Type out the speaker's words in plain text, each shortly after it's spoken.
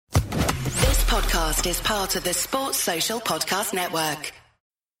podcast is part of the Sports Social Podcast Network.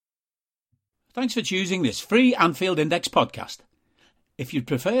 Thanks for choosing this free Anfield Index podcast. If you'd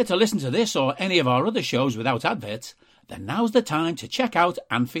prefer to listen to this or any of our other shows without adverts, then now's the time to check out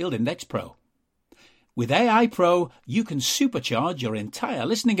Anfield Index Pro. With AI Pro, you can supercharge your entire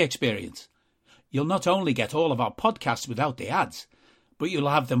listening experience. You'll not only get all of our podcasts without the ads, but you'll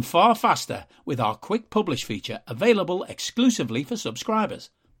have them far faster with our quick publish feature available exclusively for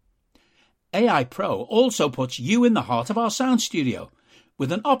subscribers. AI Pro also puts you in the heart of our sound studio,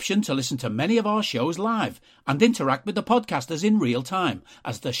 with an option to listen to many of our shows live and interact with the podcasters in real time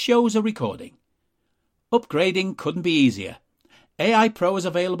as the shows are recording. Upgrading couldn't be easier. AI Pro is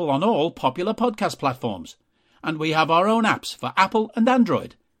available on all popular podcast platforms, and we have our own apps for Apple and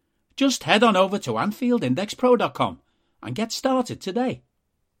Android. Just head on over to AnfieldIndexPro.com and get started today.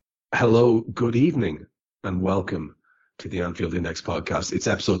 Hello, good evening, and welcome to the Anfield Index podcast. It's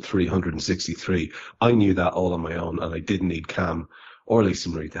episode 363. I knew that all on my own, and I didn't need Cam or Lisa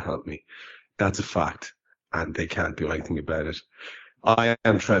Marie to help me. That's a fact, and they can't do anything about it. I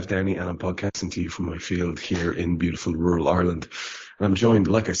am Trev Downey, and I'm podcasting to you from my field here in beautiful rural Ireland. And I'm joined,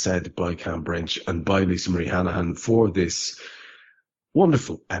 like I said, by Cam Brench and by Lisa Marie Hanahan for this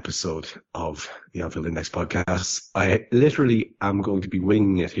wonderful episode of the Anfield Index podcast. I literally am going to be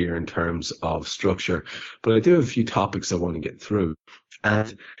winging it here in terms of structure, but I do have a few topics I want to get through.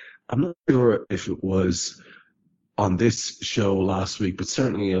 And I'm not sure if it was on this show last week, but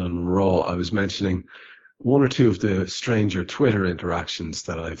certainly on Raw, I was mentioning one or two of the stranger Twitter interactions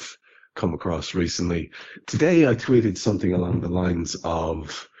that I've come across recently. Today, I tweeted something along the lines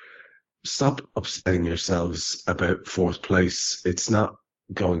of, stop upsetting yourselves about fourth place. It's not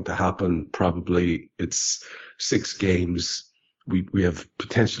going to happen. Probably it's 6 games. We have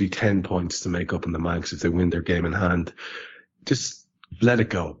potentially 10 points to make up in the Manx if they win their game in hand. Just let it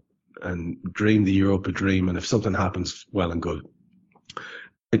go and dream the Europa dream. And if something happens, well and good.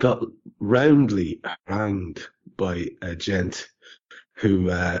 I got roundly harangued by a gent who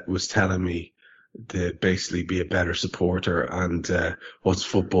was telling me to basically be a better supporter and what's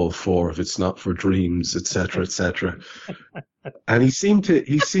football for if it's not for dreams, etc., etc. And he seemed to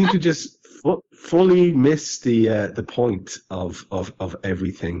just fully miss the point of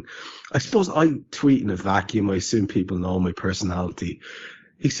everything. I suppose I tweet in a vacuum. I assume people know my personality.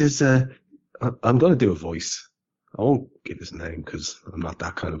 He says, I'm going to do a voice. I won't give his name because I'm not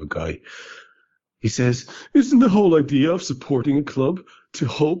that kind of a guy. He says, isn't the whole idea of supporting a club to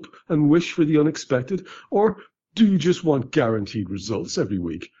hope and wish for the unexpected? Or do you just want guaranteed results every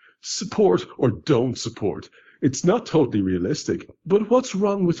week? Support or don't support. It's not totally realistic. But what's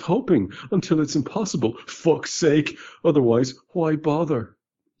wrong with hoping until it's impossible? Fuck's sake. Otherwise, why bother?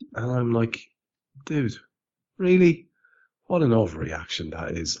 And I'm like, dude, really? What an overreaction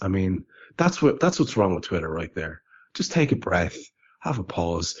that is. I mean, that's what's wrong with Twitter right there. Just take a breath. Have a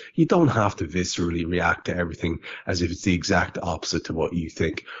pause. You don't have to viscerally react to everything as if it's the exact opposite to what you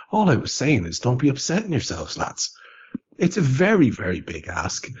think. All I was saying is don't be upsetting yourselves, lads. It's a very, very big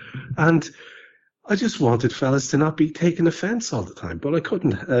ask. And I just wanted fellas to not be taking offence all the time, but I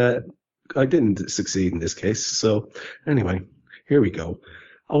couldn't. I didn't succeed in this case. So anyway, here we go.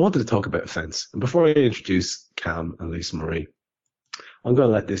 I wanted to talk about offence. And before I introduce Cam and Lisa Marie, I'm going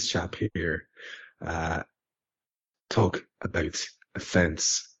to let this chap here talk about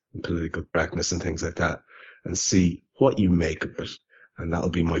offence and political correctness and things like that and see what you make of it. And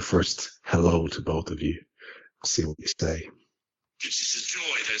that'll be my first hello to both of you. See what you say. Which is a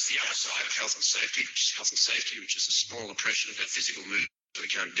joy. There's the other side of health and safety, which is a small oppression of our physical movement.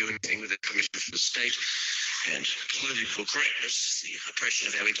 We can't do anything with the permission from the state. And political correctness, the oppression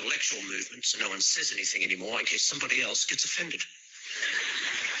of our intellectual movement, so no one says anything anymore in case somebody else gets offended.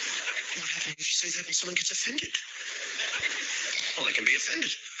 What happens if you say that and someone gets offended? Well, they can be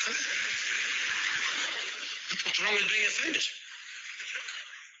offended. What's wrong with being offended?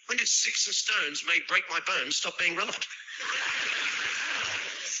 When did sticks and stones may break my bones stop being relevant?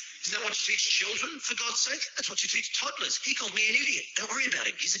 Isn't that what you teach children, for God's sake? That's what you teach toddlers. He called me an idiot. Don't worry about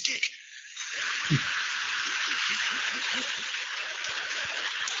him. He's a dick.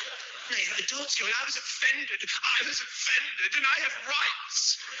 Now you have adults going, I was offended, and I have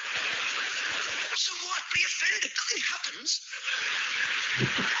rights. So what? Be offended. Nothing happens.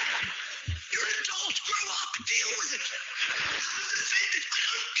 You're an adult. Grow up. Deal with it. I was offended. I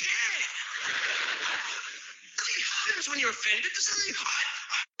don't care. Nothing happens when you're offended. There's nothing.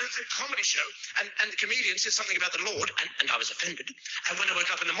 It's a comedy show, and the comedian said something about the Lord, and I was offended. And when I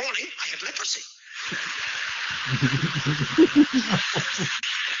woke up in the morning, I had leprosy.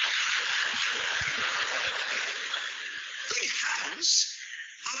 Nothing happens.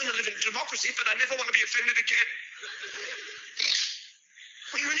 I want to live in democracy, but I never want to be offended again.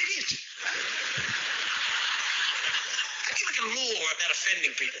 Well, you're an idiot. How do you make a law about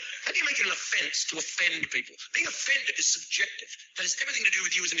offending people? How do you make it an offence to offend people? Being offended is subjective. That has everything to do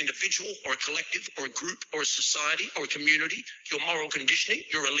with you as an individual or a collective or a group or a society or a community, your moral conditioning,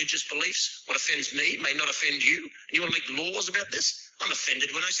 your religious beliefs. What offends me may not offend you. And you want to make laws about this? I'm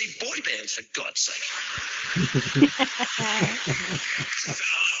offended when I see boy bands, for God's sake. I'm offended.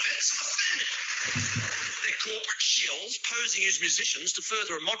 They're corporate shills posing as musicians to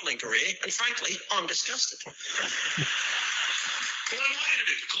further a modelling career, and frankly, I'm disgusted. What am I going to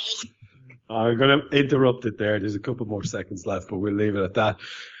do? Call them? I'm going to interrupt it there. There's a couple more seconds left, but we'll leave it at that.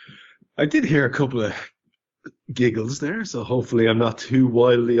 I did hear a couple of giggles there, so hopefully I'm not too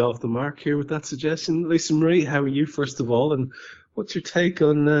wildly off the mark here with that suggestion. Lisa Marie, how are you, first of all, and what's your take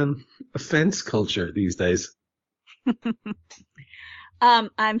on offence culture these days?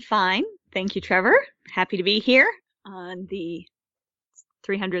 I'm fine. Thank you, Trevor. Happy to be here on the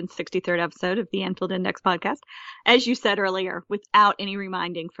 363rd episode of the Anfield Index podcast. As you said earlier, without any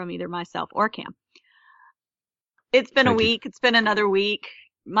reminding from either myself or Cam. It's been a week. It's been another week.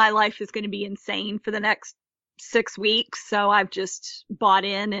 My life is going to be insane for the next 6 weeks, so I've just bought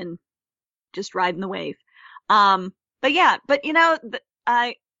in and just riding the wave. But you know,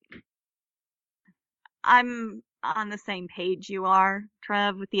 I'm on the same page you are,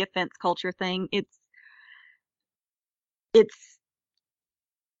 Trev, with the offense culture thing. It's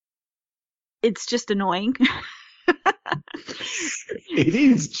just annoying. It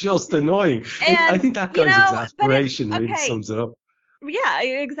is just annoying. And, I think that guy's exasperation really sums it up. Yeah,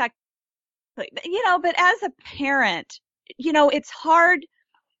 exactly. You know, but as a parent, you know, it's hard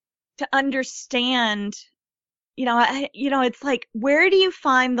to understand, it's like, where do you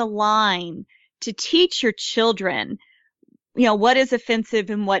find the line to teach your children, you know, what is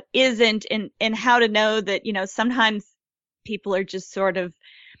offensive and what isn't, and how to know that, you know, sometimes people are just sort of,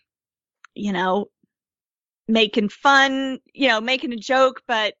 you know, making fun, you know, making a joke,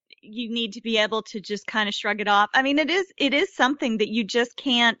 but you need to be able to just kind of shrug it off. I mean, it is something that you just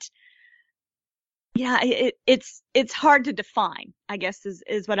can't, it's hard to define, I guess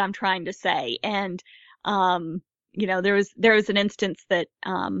is what I'm trying to say. And, you know, there was an instance that,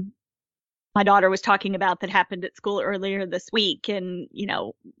 my daughter was talking about that happened at school earlier this week. And, you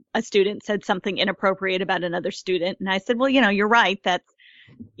know, a student said something inappropriate about another student. And I said, well, you know, you're right. That's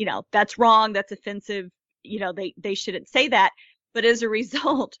wrong. That's offensive. You know, they shouldn't say that. But as a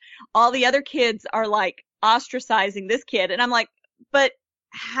result, all the other kids are like ostracizing this kid. And I'm like, but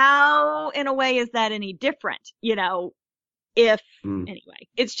how in a way is that any different? You know, anyway,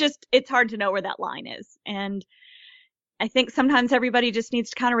 it's hard to know where that line is. And I think sometimes everybody just needs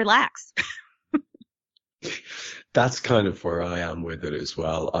to kind of relax. That's kind of where I am with it as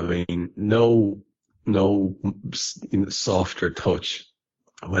well. I mean, no softer touch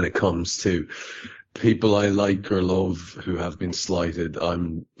when it comes to people I like or love who have been slighted.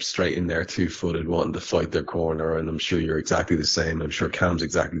 I'm straight in there 2-footed wanting to fight their corner, and I'm sure you're exactly the same. I'm sure Cam's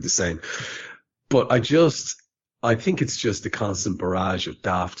exactly the same. But I think it's just a constant barrage of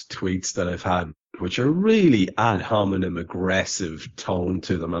daft tweets that I've had, which are really ad hominem aggressive tone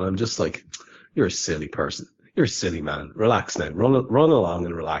to them. And I'm just like, you're a silly person. You're a silly man. Relax now. Run along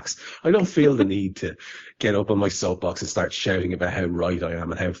and relax. I don't feel the need to get up on my soapbox and start shouting about how right I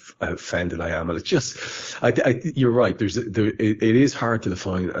am and how offended I am. And it's just, you're right. It is hard to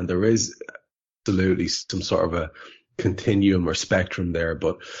define, and there is absolutely some sort of a continuum or spectrum there.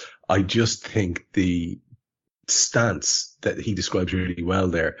 But I just think the stance that he describes really well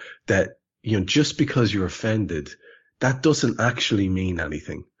there, that, you know, just because you're offended, that doesn't actually mean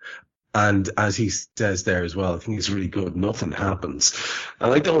anything. And as he says there as well, I think it's really good. Nothing happens.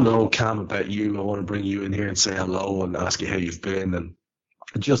 And I don't know, Cam, about you. I want to bring you in here and say hello and ask you how you've been. And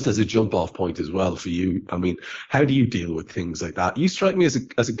just as a jump off point as well for you, I mean, how do you deal with things like that? You strike me as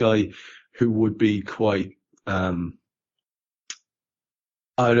a guy who would be quite,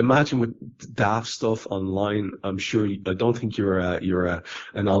 I'd imagine with daft stuff online, I don't think you're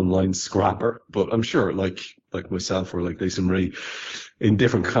an online scrapper, but I'm sure like myself or like Lisa Marie, in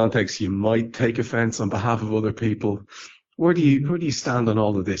different contexts, you might take offense on behalf of other people. Where do you stand on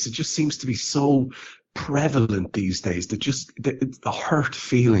all of this? It just seems to be so prevalent these days that just the hurt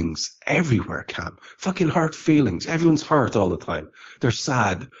feelings everywhere, Cam. Fucking hurt feelings. Everyone's hurt all the time. They're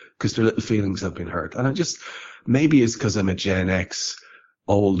sad because their little feelings have been hurt. And maybe it's because I'm a Gen X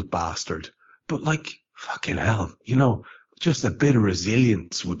old bastard, but like, fucking hell, you know, just a bit of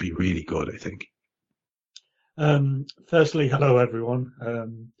resilience would be really good, I think. Firstly, hello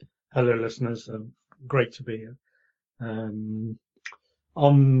everyone. Hello listeners. Great to be here.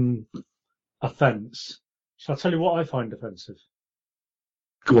 on offence, shall I tell you what I find offensive?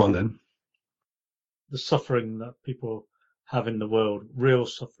 Go on then. The suffering that people have in the world, real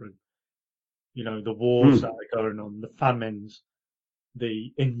suffering. You know, the wars that are going on, the famines,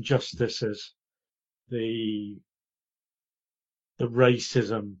 the injustices, the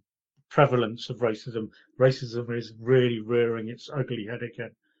racism, prevalence of racism. Racism is really rearing its ugly head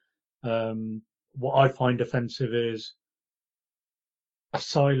again. What I find offensive is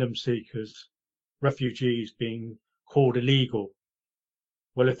asylum seekers, refugees being called illegal.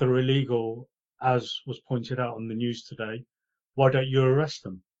 Well, if they're illegal, as was pointed out on the news today, why don't you arrest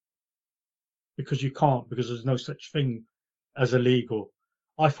them? Because you can't, because there's no such thing as illegal.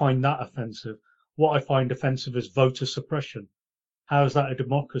 I find that offensive. What I find offensive is voter suppression. How is that a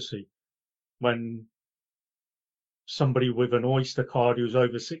democracy when somebody with an Oyster card who's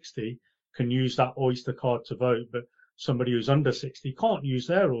over 60 can use that Oyster card to vote, but somebody who's under 60 can't use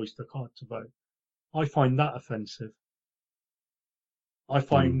their Oyster card to vote? I find that offensive. I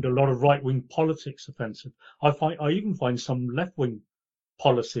find a lot of right-wing politics offensive. I even find some left-wing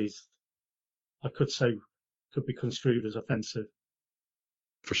policies, I could say, could be construed as offensive.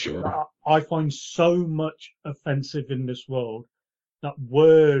 For sure. I find so much offensive in this world that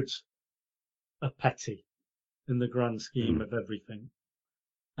words are petty in the grand scheme of everything.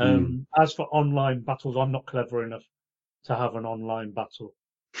 As for online battles, I'm not clever enough to have an online battle.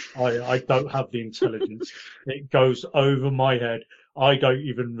 I don't have the intelligence. It goes over my head. I don't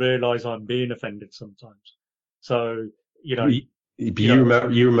even realise I'm being offended sometimes. So, you know. You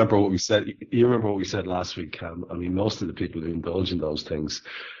remember what we said. You remember what we said last week, Cam. I mean, most of the people who indulge in those things,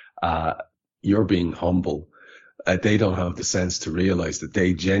 you're being humble. They don't have the sense to realise that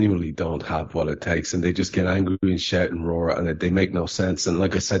they genuinely don't have what it takes, and they just get angry and shout and roar, and they make no sense. And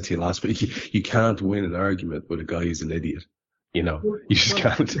like I said to you last week, you can't win an argument with a guy who's an idiot. You know, you just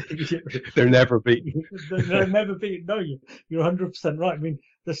can't. They're never beaten. They're never beaten. No, you're 100% right. I mean,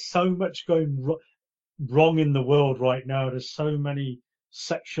 there's so much going wrong in the world right now. There's so many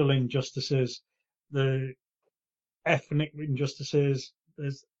sexual injustices, the ethnic injustices.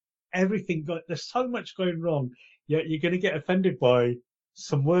 There's everything. There's so much going wrong. Yet you're going to get offended by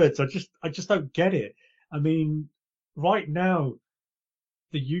some words. I just don't get it. I mean, right now,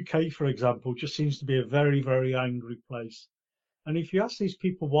 the UK, for example, just seems to be a very, very angry place. And if you ask these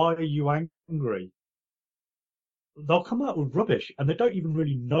people, why are you angry? They'll come out with rubbish, and they don't even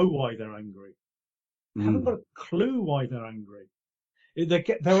really know why they're angry. They haven't got a clue why they're angry.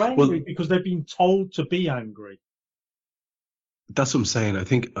 They're angry because they've been told to be angry. That's what I'm saying. I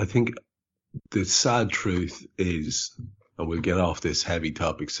think the sad truth is, and we'll get off this heavy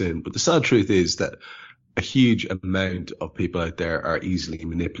topic soon, but the sad truth is that a huge amount of people out there are easily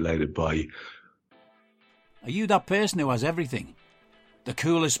manipulated by. Are you that person who has everything? The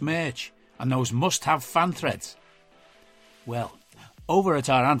coolest merch and those must-have fan threads? Well, over at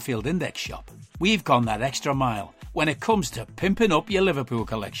our Anfield Index shop, we've gone that extra mile when it comes to pimping up your Liverpool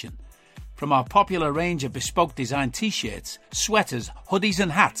collection. From our popular range of bespoke design t-shirts, sweaters, hoodies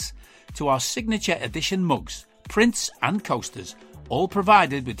and hats, to our signature edition mugs, prints and coasters, all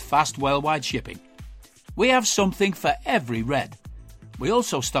provided with fast worldwide shipping. We have something for every red. We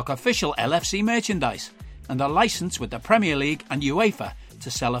also stock official LFC merchandise and are licensed with the Premier League and UEFA to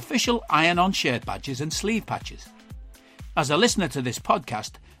sell official iron-on shirt badges and sleeve patches. As a listener to this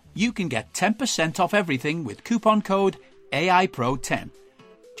podcast, you can get 10% off everything with coupon code AIPRO10.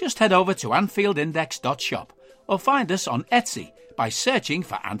 Just head over to AnfieldIndex.shop or find us on Etsy by searching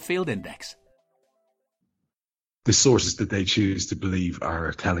for Anfield Index. The sources that they choose to believe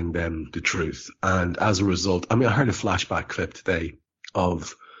are telling them the truth. And as a result, I mean, I heard a flashback clip today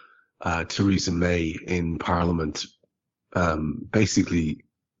of Theresa May in Parliament, basically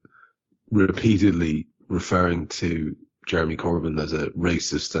repeatedly referring to Jeremy Corbyn as a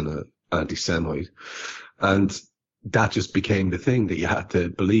racist and an anti-Semite. And that just became the thing that you had to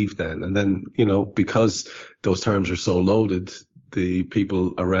believe then. And then, you know, because those terms are so loaded, the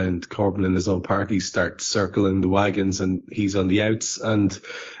people around Corbyn in his own party start circling the wagons and he's on the outs. And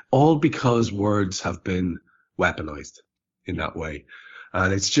all because words have been weaponized in that way.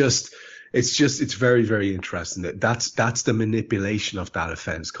 And it's very, very interesting that's the manipulation of that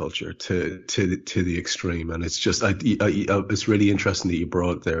offense culture to the extreme. And it's just, it's really interesting that you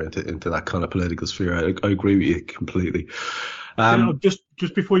brought it there into that kind of political sphere. I agree with you completely. Just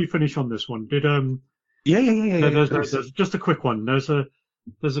before you finish on this one, Yeah. There's just a quick one. There's an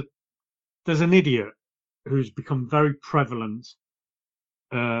idiot who's become very prevalent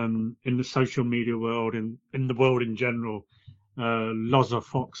in the social media world, in the world in general. Loza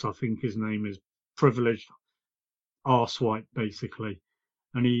Fox, I think his name is, privileged arsewipe, basically.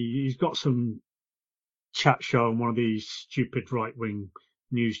 and he's got some chat show on one of these stupid right-wing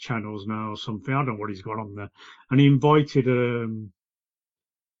news channels now or something. I don't know what he's got on there. And he invited a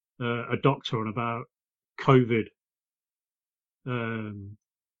doctor on about COVID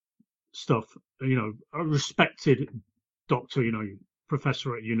stuff, a respected doctor,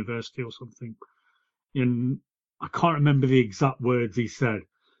 professor at university or something. And I can't remember the exact words he said,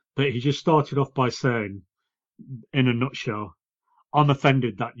 but he just started off by saying, in a nutshell, I'm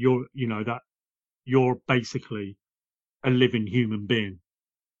offended that you're basically a living human being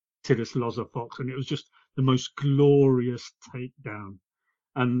to this Loza Fox. And it was just the most glorious takedown.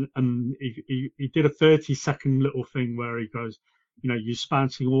 And he did a 30-second little thing where he goes, you're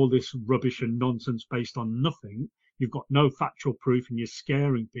spouting all this rubbish and nonsense based on nothing. You've got no factual proof and you're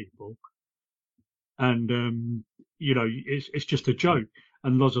scaring people. And, it's just a joke.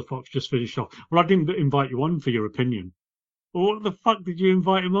 And Loza Fox just finished off. Well, I didn't invite you on for your opinion. Well, what the fuck did you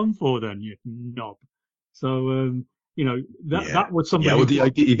invite him on for then, you knob? So, that was somebody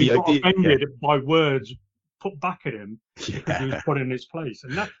who got offended by words put back at him because he was put in his place.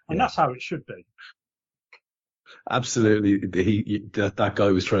 And that's how it should be. Absolutely. That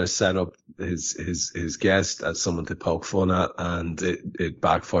guy was trying to set up his guest as someone to poke fun at, and it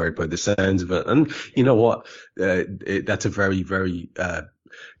backfired by the sounds of it. And you know what? That's a very, very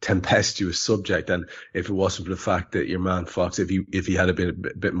tempestuous subject. And if it wasn't for the fact that your man Fox, if he had been a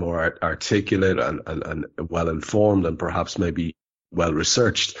bit more articulate and well informed and perhaps maybe well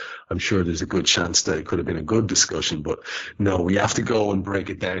researched, I'm sure there's a good chance that it could have been a good discussion. But no, we have to go and break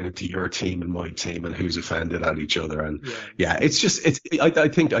it down into your team and my team and who's offended at each other. And I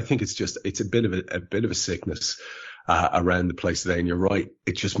think it's a bit of a sickness around the place today. And you're right,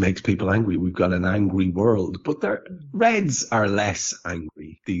 it just makes people angry. We've got an angry world, but Reds are less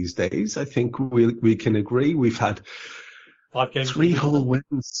angry these days. I think we can agree. We've had 5 games, 3 whole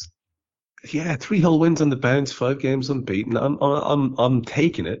wins. Yeah, 3 whole wins on the bounce, 5 games unbeaten. I'm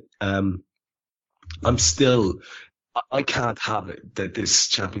taking it. I can't have it that this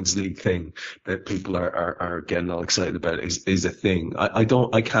Champions League thing that people are getting all excited about is a thing. I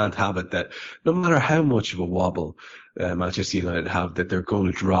can't have it that no matter how much of a wobble Manchester United have, that they're going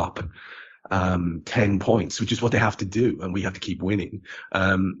to drop 10 points, which is what they have to do, and we have to keep winning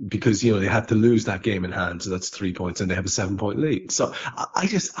because they have to lose that game in hand, so that's 3 points, and they have a 7-point lead. So I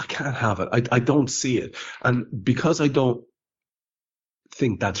can't have it. I don't see it, and because I don't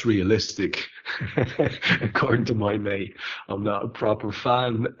think that's realistic, according to my mate, I'm not a proper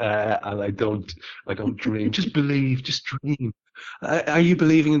fan, and I don't dream. Just believe, just dream. Are you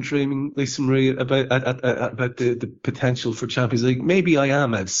believing and dreaming, Lisa Marie, about the potential for Champions League? Maybe I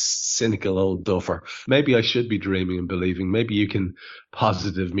am a cynical old duffer. Maybe I should be dreaming and believing. Maybe you can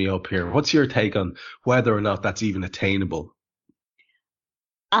positive me up here. What's your take on whether or not that's even attainable?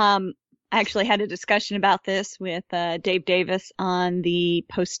 I actually had a discussion about this with Dave Davis on the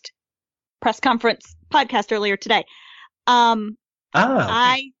post press conference podcast earlier today.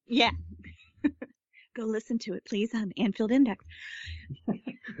 Go listen to it, please, on Anfield Index.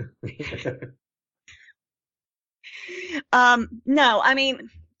 No, I mean,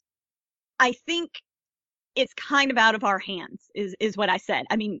 I think it's kind of out of our hands, is what I said.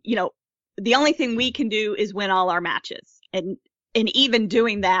 I mean, the only thing we can do is win all our matches. And even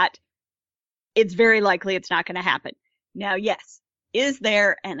doing that, it's very likely it's not going to happen. Now, yes, is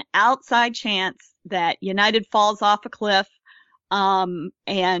there an outside chance that United falls off a cliff and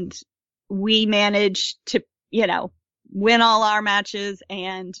we manage to, win all our matches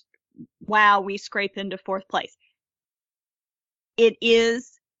and wow, we scrape into 4th place? It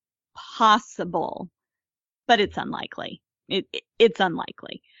is possible, but it's unlikely. It's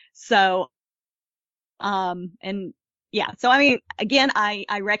unlikely. So, so I mean, again,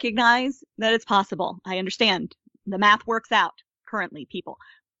 I recognize that it's possible. I understand the math works out currently, people,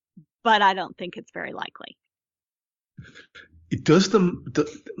 but I don't think it's very likely. It does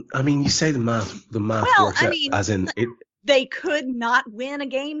I mean, you say the math works out, as in it. They could not win a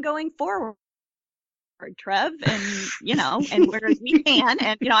game going forward, Trev, and and whereas we can,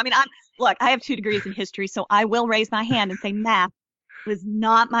 and I mean, I have 2 degrees in history, so I will raise my hand and say math was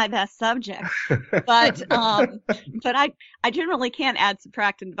not my best subject, but I generally can add,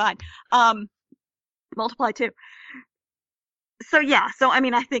 subtract, and divide, multiply too. So I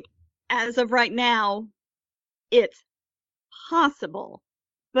mean, I think as of right now, it's possible,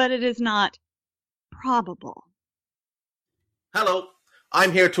 but it is not probable. Hello,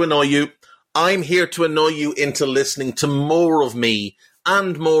 I'm here to annoy you. I'm here to annoy you into listening to more of me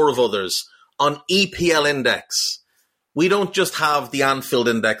and more of others on EPL Index. We don't just have the Anfield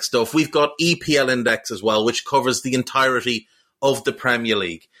Index stuff. We've got EPL Index as well, which covers the entirety of the Premier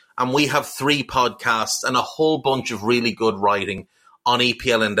League. And we have 3 podcasts and a whole bunch of really good writing on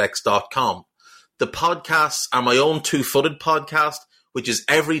EPLindex.com. The podcasts are my own Two-Footed podcast, which is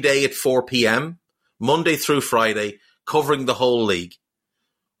every day at 4 p.m., Monday through Friday, covering the whole league.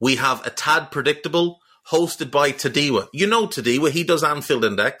 We have A Tad Predictable, hosted by Tadiwa. You know Tadiwa, he does Anfield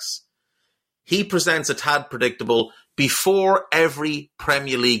Index. He presents A Tad Predictable before every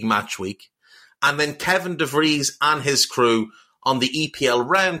Premier League match week. And then Kevin DeVries and his crew on the EPL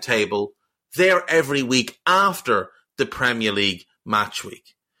Roundtable, they're every week after the Premier League match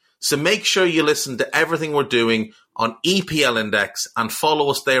week. So make sure you listen to everything we're doing on EPL Index and follow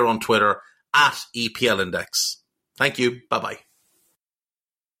us there on Twitter at EPL Index. Thank you. Bye-bye.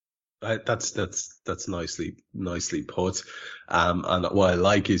 That's nicely put. And what I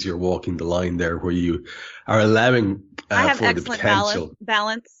like is you're walking the line there where you are allowing I have for excellent the potential.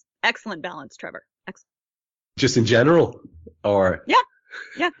 excellent balance, Trevor. Excellent. Just in general, or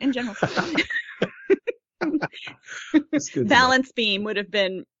Yeah, in general. That's good. Balance beam would have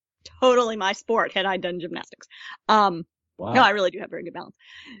been totally my sport had I done gymnastics. Wow. No, I really do have very good balance.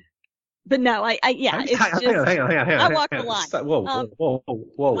 But no, it's just Hang on. I walk the line.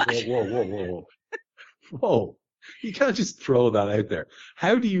 Whoa. You can't just throw that out there.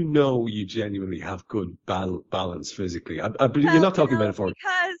 How do you know you genuinely have good balance physically? You're not talking metaphorically.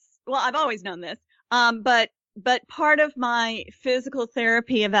 Because, I've always known this. But part of my physical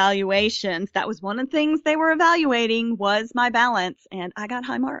therapy evaluations, that was one of the things they were evaluating was my balance, and I got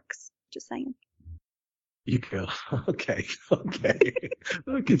high marks. Just saying. You go. Okay.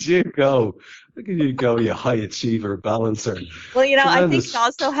 Look at you go, you high achiever balancer. Well, I think it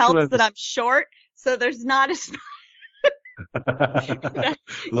also helps that I'm short, so there's not as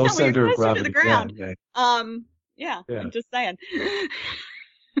low center of gravity to the ground. Yeah. I'm just saying.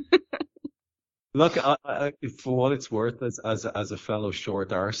 Look, I, for what it's worth, as a fellow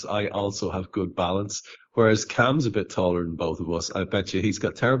short arse, I also have good balance. Whereas Cam's a bit taller than both of us. I bet you he's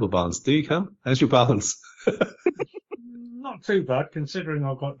got terrible balance. Do you, Cam? How's your balance? Not too bad, considering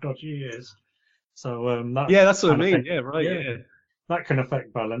I've got dodgy ears. So that's what I mean. Yeah, right. Yeah, that can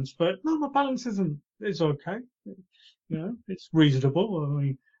affect balance. But no, my balance is okay. It's reasonable. I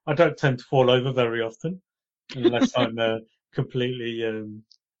mean, I don't tend to fall over very often, unless I'm completely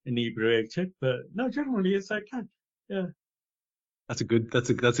inebriated. But no, generally it's okay. Yeah. That's a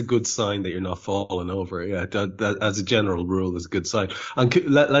good sign that you're not falling over. Yeah, that as a general rule is a good sign. And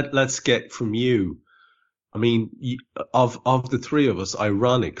let's get from you. I mean, of the three of us,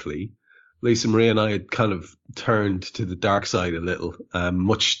 ironically, Lisa Marie and I had kind of turned to the dark side a little,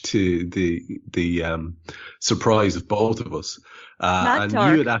 much to the surprise of both of us. Not and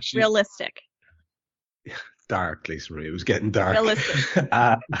dark, you had actually realistic. Dark, Lisa Marie. It was getting dark. Realistic.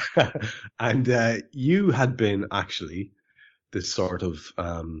 And you had been actually this sort of,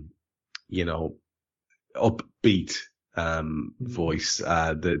 upbeat voice,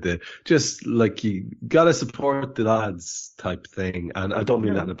 the just like you gotta support the lads type thing. And I don't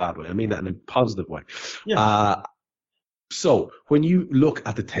mean that in a bad way. I mean that in a positive way. Yeah. So when you look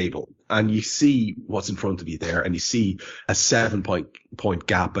at the table and you see what's in front of you there, and you see a 7-point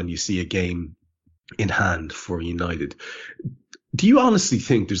gap, and you see a game in hand for United, do you honestly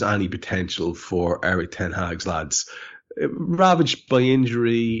think there's any potential for Eric Ten Hag's lads, ravaged by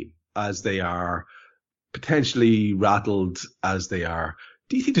injury as they are, potentially rattled as they are,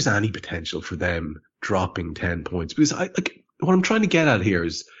 do you think there's any potential for them dropping 10 points? Because what I'm trying to get at here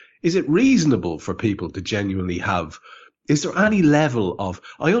is it reasonable for people to genuinely have, is there any level of,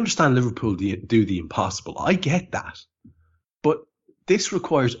 I understand Liverpool do the impossible. I get that. But this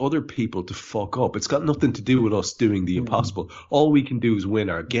requires other people to fuck up. It's got nothing to do with us doing the impossible. All we can do is win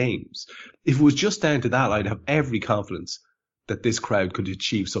our games. If it was just down to that, I'd have every confidence that this crowd could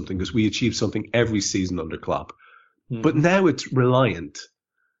achieve something, because we achieve something every season under Klopp. But now it's reliant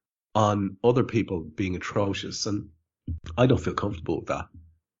on other people being atrocious, and I don't feel comfortable with that.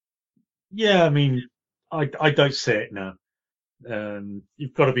 Yeah, I mean, I don't see it now.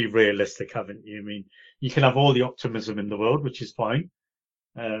 You've got to be realistic, haven't you? I mean, you can have all the optimism in the world, which is fine.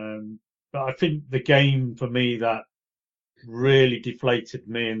 But I think the game for me that really deflated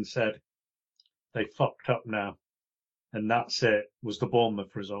me and said, they fucked up now, and that's it, was the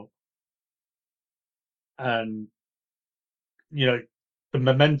Bournemouth result. And, the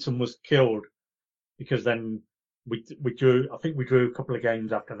momentum was killed, because then we drew a couple of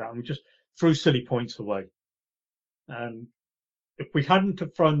games after that, and we just threw silly points away. And if we hadn't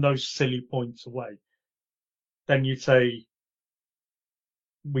have thrown those silly points away, then you'd say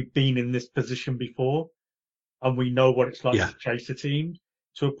we've been in this position before, and we know what it's like to chase a team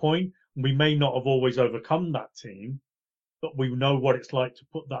to a point. We may not have always overcome that team, but we know what it's like to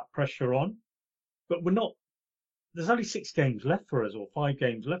put that pressure on. But we're not. There's only 6 games left for us, or 5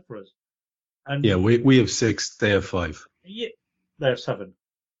 games left for us. And Yeah, we have 6. They have 5. yeah, they have 7.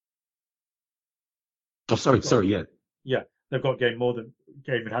 Oh, sorry. Yeah, Yeah, they've got game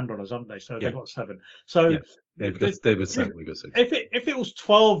in hand on us, haven't they? So Yeah. they've got 7. So yeah. They've got 7. We got 6. if it was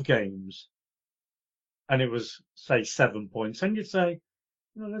 12 games, and it was say 7 points, then you'd say,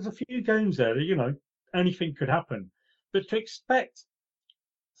 there's a few games there that, anything could happen. But to expect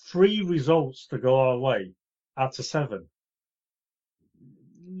 3 results to go our way out of 7,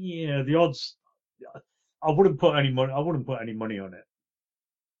 yeah, the odds. I wouldn't put any money. I wouldn't put any money on it.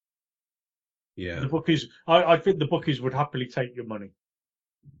 Yeah. The bookies. I think the bookies would happily take your money.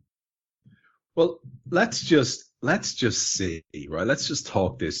 Well, let's just see, right? Let's just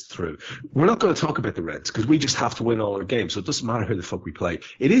talk this through. We're not going to talk about the Reds because we just have to win all our games. So it doesn't matter who the fuck we play.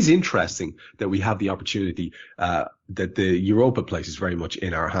 It is interesting that we have the opportunity, that the Europa place is very much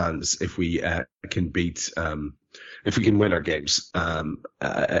in our hands if we can beat, if we can win our games.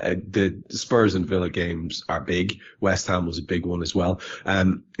 The Spurs and Villa games are big. West Ham was a big one as well,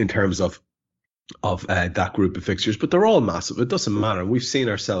 in terms of that group of fixtures, but they're all massive. It doesn't matter. We've seen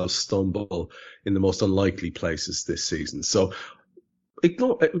ourselves stumble in the most unlikely places this season. So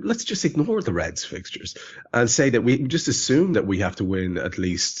let's just ignore the Reds fixtures and say that we just assume that we have to win at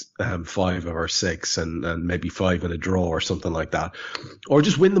least 5 of our 6 and maybe 5 in a draw or something like that, or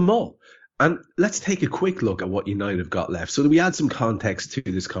just win them all. And let's take a quick look at what United have got left so that we add some context to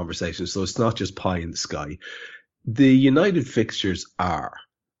this conversation so it's not just pie in the sky. The United fixtures are: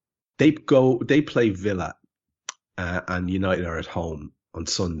 they play Villa, and United are at home on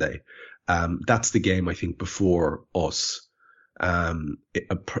Sunday. That's the game, I think, before us.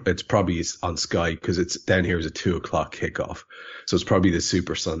 It's probably on Sky because it's down here as a 2:00 kickoff. So it's probably the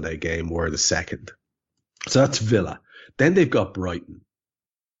Super Sunday game. We're the second. So that's Villa. Then they've got Brighton.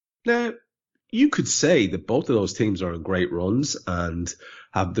 Now, you could say that both of those teams are on great runs and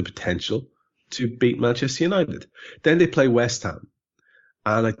have the potential to beat Manchester United. Then they play West Ham.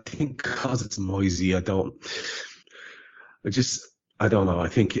 And I think because it's Moisey, I don't know. I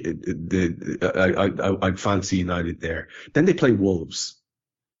think I'd fancy United there. Then they play Wolves,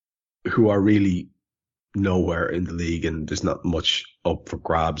 who are really nowhere in the league and there's not much up for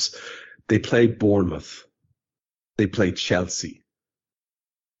grabs. They play Bournemouth. They play Chelsea.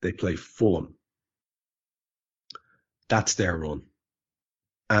 They play Fulham. That's their run.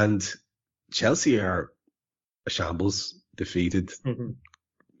 And Chelsea are a shambles, defeated. Mm-hmm.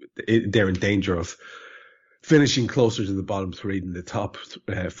 They're in danger of finishing closer to the bottom 3 than the top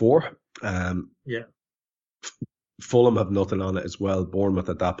 4. Yeah. Fulham have nothing on it as well. Bournemouth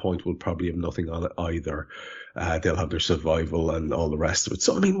at that point will probably have nothing on it either. They'll have their survival and all the rest of it.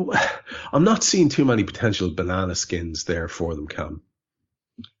 So, I mean, I'm not seeing too many potential banana skins there for them, Cam.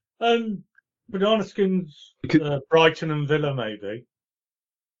 Banana skins, Brighton and Villa, maybe.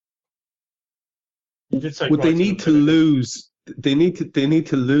 You did say would they need to lose? They need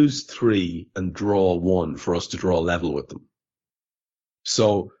to lose 3 and draw 1 for us to draw level with them.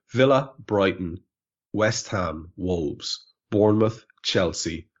 So Villa, Brighton, West Ham, Wolves, Bournemouth,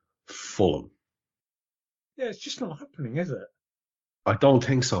 Chelsea, Fulham. Yeah, it's just not happening, is it? I don't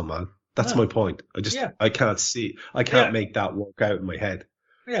think so, man. That's my point. I can't see. I can't make that work out in my head.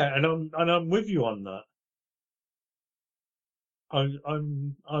 Yeah, and I'm with you on that.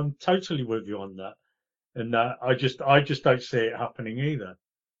 I'm totally with you on that. And I just don't see it happening either.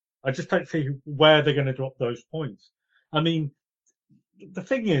 I just don't see where they're going to drop those points. I mean, the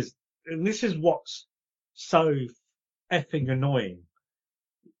thing is, and this is what's so effing annoying,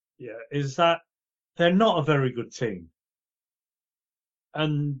 is that they're not a very good team,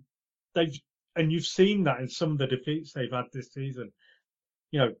 and you've seen that in some of the defeats they've had this season.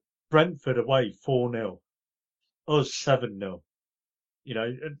 Brentford away 4-0, us 7-0.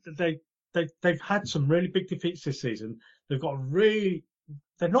 They've had some really big defeats this season. They're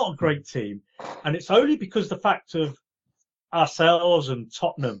not a great team. And it's only because the fact of ourselves and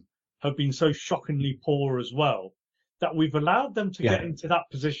Tottenham have been so shockingly poor as well that we've allowed them to get into that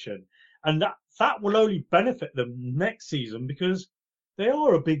position. And that will only benefit them next season because they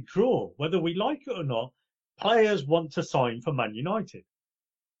are a big draw. Whether we like it or not, players want to sign for Man United.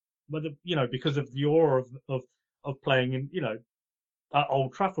 Whether, because of the aura of playing in, at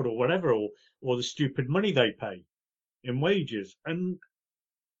Old Trafford or whatever, or the stupid money they pay in wages. And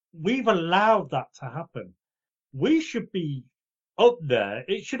we've allowed that to happen. We should be up there.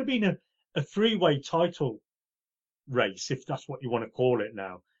 It should have been a 3-way title race, if that's what you want to call it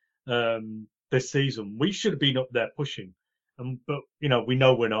now, this season. We should have been up there pushing. But, we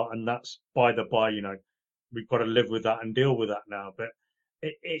know we're not, and that's by the by, we've got to live with that and deal with that now. But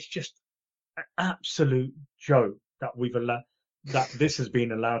it's just an absolute joke that this has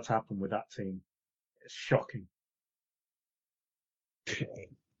been allowed to happen with that team. It's shocking.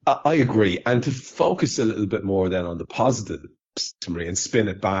 I agree. And to focus a little bit more then on the positives, Marie, and spin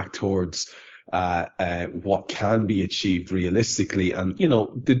it back towards what can be achieved realistically, and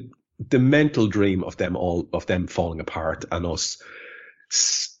the mental dream of them falling apart and us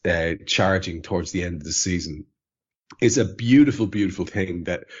charging towards the end of the season is a beautiful, beautiful thing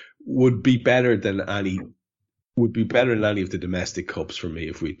that would be better than any of the domestic cups for me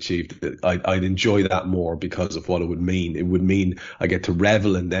if we achieved it. I'd enjoy that more because of what it would mean. It would mean I get to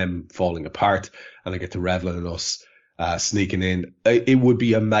revel in them falling apart, and I get to revel in us sneaking in. It would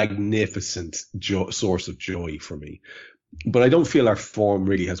be a magnificent source of joy for me. But I don't feel our form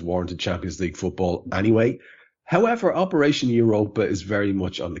really has warranted Champions League football anyway. However, Operation Europa is very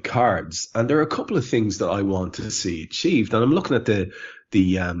much on the cards, and there are a couple of things that I want to see achieved. And I'm looking at the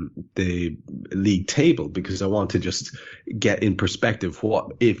league table because I want to just get in perspective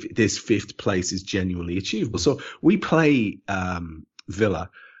what if this 5th place is genuinely achievable. So we play Villa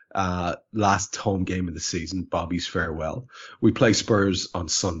last home game of the season, Bobby's farewell. We play Spurs on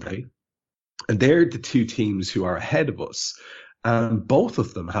Sunday, and they're the two teams who are ahead of us. And both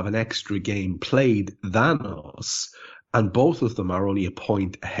of them have an extra game played than us, and both of them are only a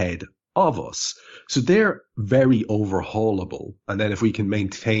point ahead of us. So they're very overhaulable. And then if we can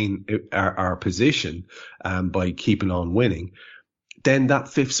maintain our position by keeping on winning, then that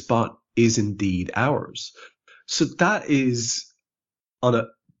 5th spot is indeed ours. So that is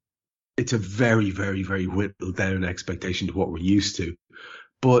it's a very, very, very whittled down expectation to what we're used to,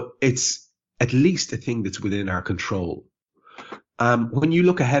 but it's at least a thing that's within our control. When you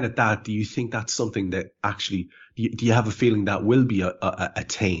look ahead at that, do you think that's something that actually, do you have a feeling that will be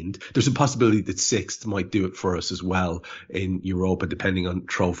attained? There's a possibility that 6th might do it for us as well in Europa, depending on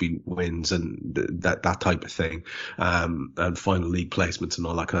trophy wins and that type of thing, and final league placements and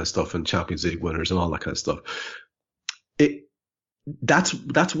all that kind of stuff, and Champions League winners and all that kind of stuff.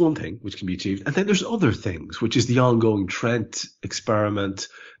 That's one thing which can be achieved. And then there's other things, which is the ongoing Trent experiment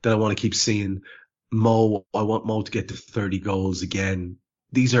that I want to keep seeing. Mo, I want Mo to get to 30 goals again.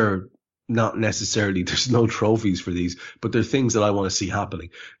 These are not necessarily, there's no trophies for these, but they're things that I want to see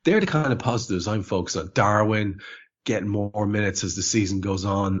happening. They're the kind of positives I'm focused on. Darwin getting more minutes as the season goes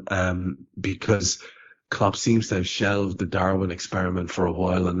on, because Klopp seems to have shelved the Darwin experiment for a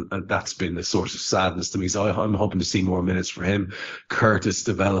while, and that's been a source of sadness to me. So I'm hoping to see more minutes for him. Curtis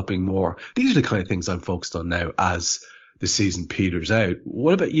developing more. These are the kind of things I'm focused on now as the season peters out.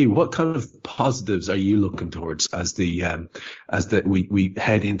 What about you? What kind of positives are you looking towards as we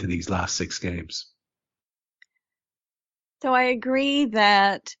head into these last 6 games? So I agree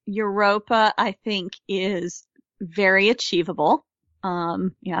that Europa, I think, is very achievable.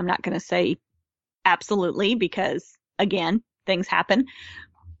 I'm not going to say absolutely because, again, things happen.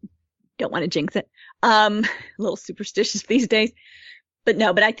 Don't want to jinx it. A little superstitious these days. But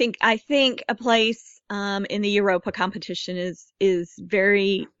no, but I think a place in the Europa competition is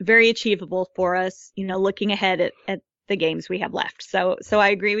very, very achievable for us, looking ahead at the games we have left. So I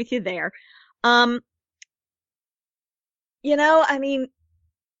agree with you there.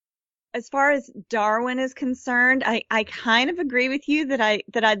 As far as Darwin is concerned, I kind of agree with you that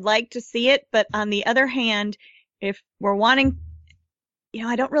I'd like to see it, but on the other hand, if we're wanting,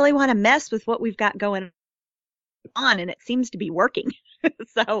 I don't really want to mess with what we've got going on, and it seems to be working.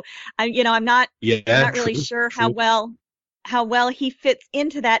 So I'm not really sure how well he fits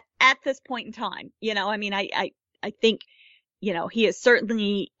into that at this point in time. I think he is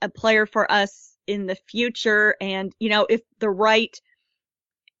certainly a player for us in the future, and if the right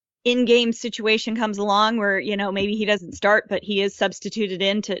in-game situation comes along where maybe he doesn't start but he is substituted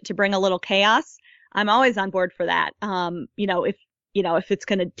in to bring a little chaos, I'm always on board for that. If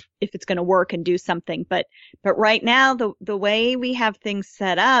it's gonna work and do something, but right now the way we have things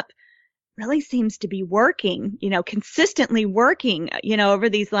set up really seems to be working, consistently working, over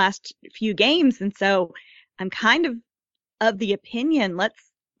these last few games, and so I'm kind of the opinion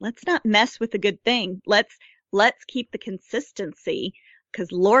let's not mess with the good thing. Let's keep the consistency,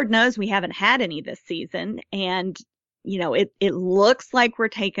 because Lord knows we haven't had any this season, and it looks like we're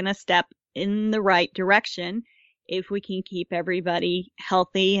taking a step in the right direction if we can keep everybody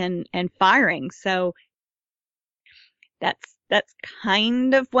healthy and firing. So that's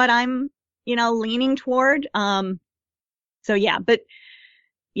kind of what I'm, leaning toward. I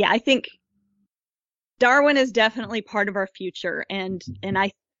think Darwin is definitely part of our future. And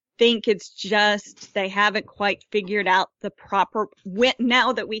I think it's just, they haven't quite figured out the proper,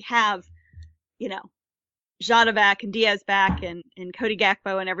 now that we have, Jota back and Diaz back and Cody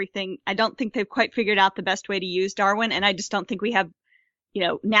Gakpo and everything, I don't think they've quite figured out the best way to use Darwin. And I just don't think we have,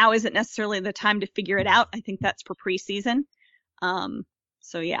 now isn't necessarily the time to figure it out. I think that's for preseason.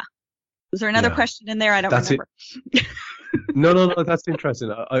 So yeah. Was there another question in there? I don't remember. No, that's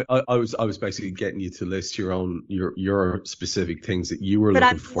interesting. I was basically getting you to list your specific things that you were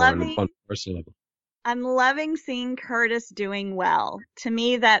looking for on a personal level. I'm loving seeing Curtis doing well. To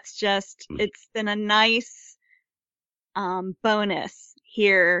me, that's just, it's been a nice bonus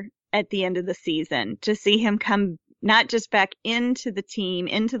here at the end of the season to see him come not just back into the team,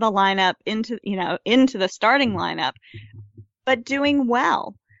 into the lineup, into the starting lineup, but doing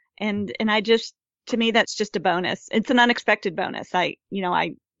well. And to me, that's just a bonus. It's an unexpected bonus.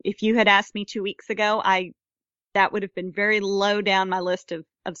 If you had asked me 2 weeks ago, that would have been very low down my list of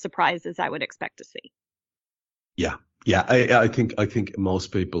surprises I would expect to see. Yeah. I think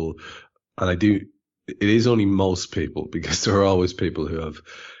most people, and it is only most people, because there are always people who have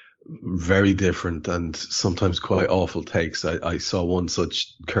very different and sometimes quite awful takes. I saw one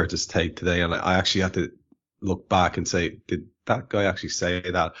such Curtis take today, and I actually had to look back and say, did that guy actually say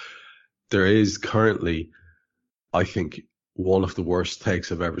that? There is currently, I think, one of the worst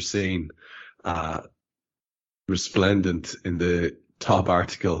takes I've ever seen, resplendent in the top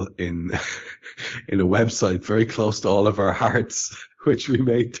article in a website very close to all of our hearts, which we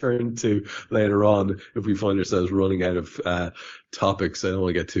may turn to later on if we find ourselves running out of topics. I don't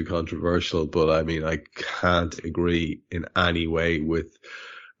want to get too controversial, but I mean, I can't agree in any way with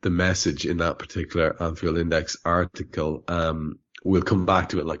the message in that particular Anfield Index article. We'll come back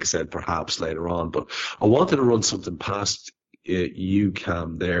to it, like I said, perhaps later on. But I wanted to run something past you,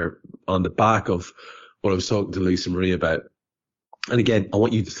 Cam, there on the back of what I was talking to Lisa Marie about. And again, I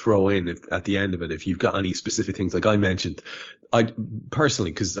want you to throw in at the end of it, if you've got any specific things, like I mentioned, I personally,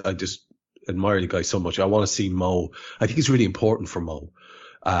 because I just admire the guy so much, I want to see Mo. I think it's really important for Mo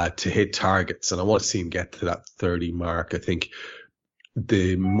to hit targets, and I want to see him get to that 30 mark. I think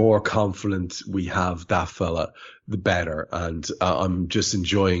the more confident we have that fella, the better. And I'm just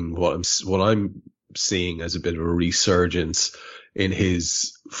enjoying what I'm seeing as a bit of a resurgence in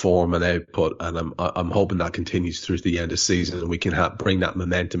his form and output, and I'm hoping that continues through to the end of the season, and we can bring that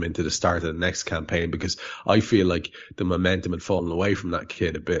momentum into the start of the next campaign, because I feel like the momentum had fallen away from that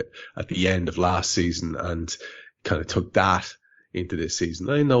kid a bit at the end of last season, and kind of took that into this season.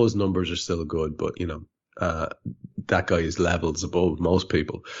 I know his numbers are still good, but that guy is levels above most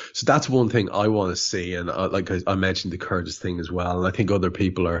people. So that's one thing I want to see. And like I mentioned the Curtis thing as well. And I think other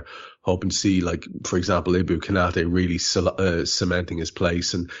people are hoping to see, like, for example, Ibu Kanate really cementing his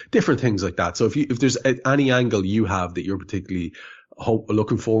place and different things like that. So if there's any angle you have that you're particularly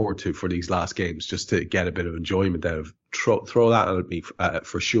looking forward to for these last games, just to get a bit of enjoyment out of, throw that at me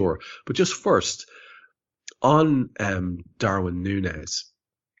for sure. But just first, on Darwin Núñez,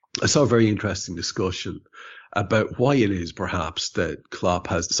 I saw a very interesting discussion about why it is perhaps that Klopp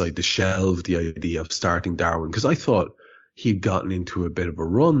has decided to shelve the idea of starting Darwin, because I thought he'd gotten into a bit of a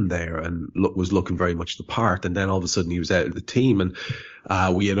run there and was looking very much the part, and then all of a sudden he was out of the team, and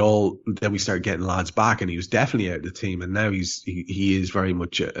then we started getting lads back, and he was definitely out of the team, and now he is very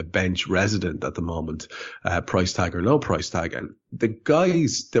much a bench resident at the moment, price tag or no price tag. And the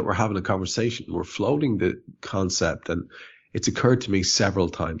guys that were having a conversation were floating the concept, and it's occurred to me several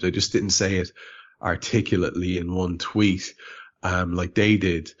times. I just didn't say it articulately in one tweet, like they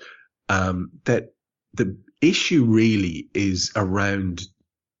did, that the issue really is around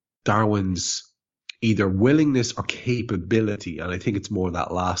Darwin's either willingness or capability, and I think it's more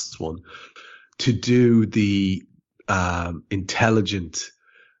that last one, to do the intelligent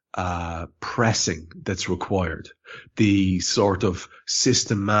pressing that's required, the sort of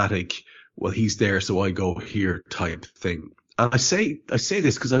systematic, well, he's there, so I go here type thing. And I say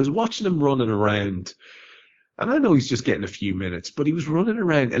this because I was watching him running around, and I know he's just getting a few minutes, but he was running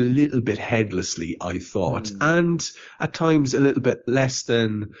around a little bit headlessly, I thought, and at times a little bit less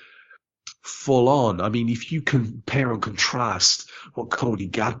than full on. I mean, if you compare and contrast what Cody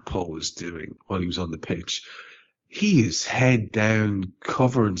Gakpo was doing while he was on the pitch, he is head down,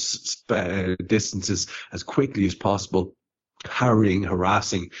 covering distances as quickly as possible, harrying,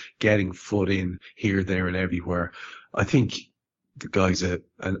 harassing, getting foot in here, there, and everywhere. I think the guy's an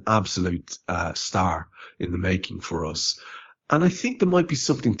absolute star in the making for us. And I think there might be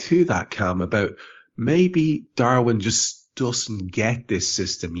something to that, Cam, about maybe Darwin just doesn't get this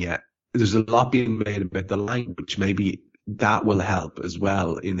system yet. There's a lot being made about the language. Maybe that will help as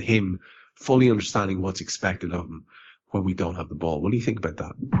well in him fully understanding what's expected of him when we don't have the ball. What do you think about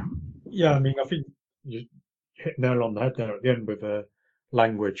that? Yeah, I mean, I think you hit nail on the head there at the end with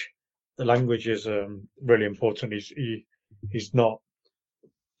language. the language is really important. He's not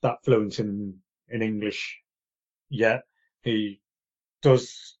that fluent in English yet. He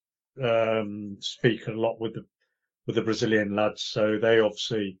does speak a lot with the Brazilian lads, so they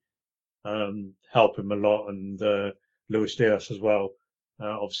obviously help him a lot, and Luis Diaz as well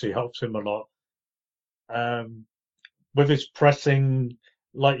obviously helps him a lot. With his pressing,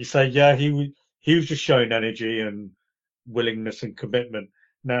 like you say, yeah, he was just showing energy and willingness and commitment.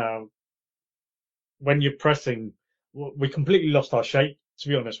 Now, when you're pressing, we completely lost our shape, to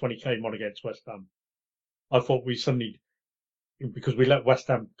be honest, when he came on against West Ham. I thought we suddenly, because we let West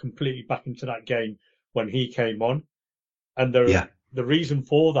Ham completely back into that game when he came on, and the reason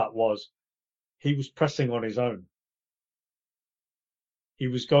for that was he was pressing on his own. He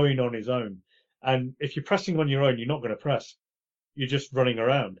was going on his own. And if you're pressing on your own, you're not going to press. You're just running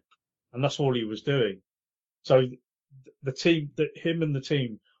around. And that's all he was doing. So the team, him and the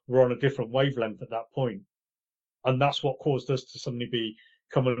team were on a different wavelength at that point. And that's what caused us to suddenly be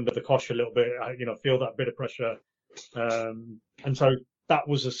coming under the cosh a little bit, feel that bit of pressure. And so that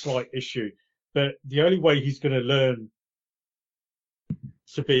was a slight issue. But the only way he's going to learn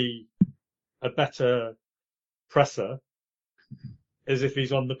to be a better presser is if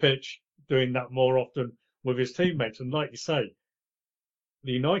he's on the pitch doing that more often with his teammates. And like you say,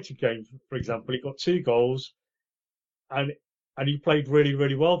 the United game, for example, he got 2 goals and he played really,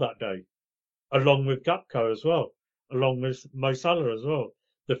 really well that day, along with Gakpo as well, along with Mo Salah as well.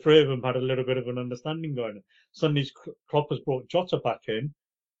 The 3 of them had a little bit of an understanding going on. Suddenly Klopp has brought Jota back in.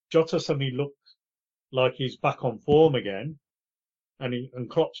 Jota suddenly looked like he's back on form again. And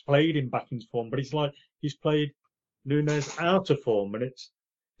Klopp's played him back into form, but it's like he's played Núñez out of form, and it's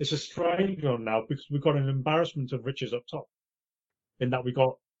a strange one now because we've got an embarrassment of riches up top, in that we've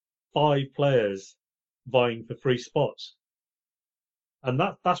got 5 players vying for 3 spots, and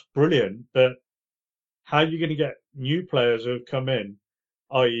that's brilliant. But how are you going to get new players who have come in,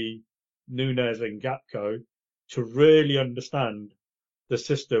 i.e. Núñez and Gakpo, to really understand the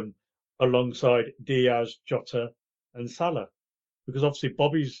system alongside Diaz, Jota, and Salah? Because obviously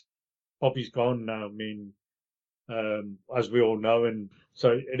Bobby's gone now. I mean, as we all know, and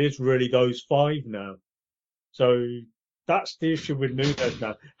so it is really those 5 now. So that's the issue with Núñez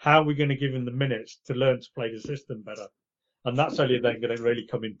now. How are we going to give him the minutes to learn to play the system better? And that's only then going to really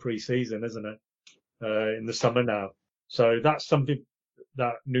come in pre-season, isn't it? In the summer now. So that's something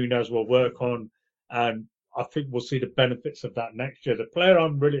that Núñez will work on, and I think we'll see the benefits of that next year. The player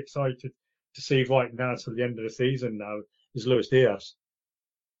I'm really excited to see right now till the end of the season now is Luis Diaz.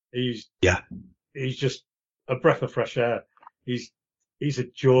 He's just a breath of fresh air. He's a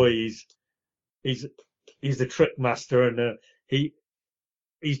joy. He's a trick master, and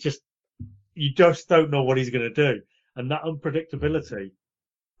he's just, you just don't know what he's going to do, and that unpredictability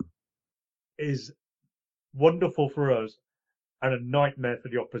is wonderful for us and a nightmare for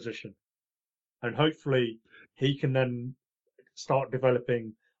the opposition. And hopefully he can then start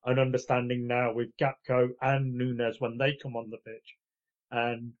developing an understanding now with Gakpo and Núñez when they come on the pitch,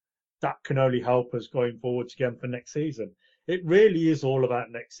 and that can only help us going forwards again for next season. It really is all about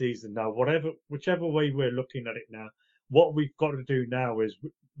next season now. Whichever way we're looking at it now, what we've got to do now is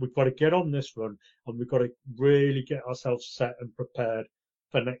we've got to get on this run, and we've got to really get ourselves set and prepared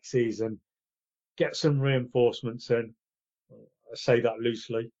for next season. Get some reinforcements in. I say that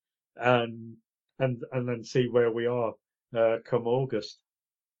loosely, and then see where we are come August.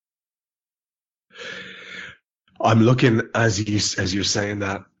 I'm looking, as you're saying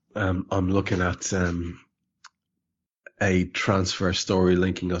that, I'm looking at a transfer story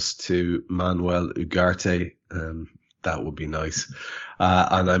linking us to Manuel Ugarte. That would be nice,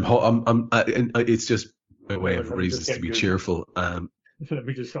 and it's just a way of reasons to be cheerful. Let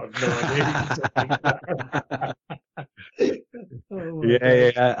me just have no idea.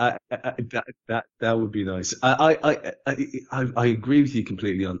 That would be nice. I agree with you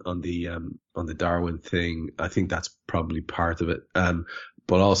completely on the Darwin thing. I think that's probably part of it.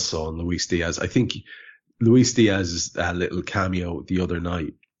 But also on Luis Diaz. I think Luis Diaz's little cameo the other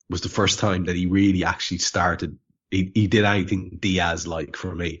night was the first time that he really actually started. He did anything Diaz-like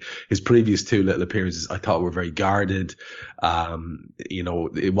for me. His previous 2 little appearances I thought were very guarded.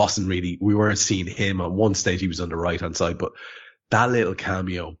 It wasn't really, we weren't seeing him. At one stage he was on the right-hand side, but that little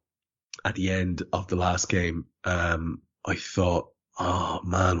cameo at the end of the last game, I thought, oh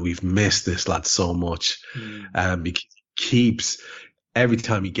man, we've missed this lad so much. Because he keeps, every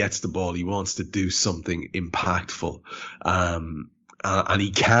time he gets the ball, he wants to do something impactful. And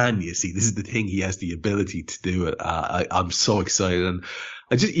he can, you see, this is the thing. He has the ability to do it. I'm so excited. And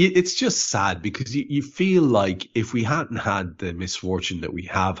it's just sad because you feel like if we hadn't had the misfortune that we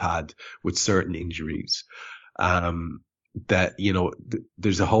have had with certain injuries, that,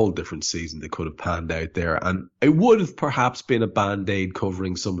 there's a whole different season that could have panned out there. And it would have perhaps been a band-aid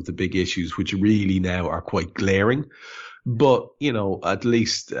covering some of the big issues, which really now are quite glaring. But, at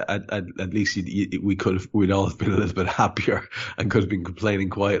least we'd all have been a little bit happier and could have been complaining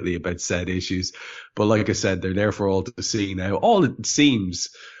quietly about said issues. But like I said, they're there for all to see now. All it seems,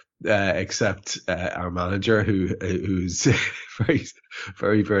 except our manager, who's very,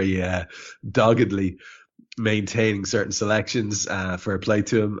 very, very doggedly maintaining certain selections. Fair play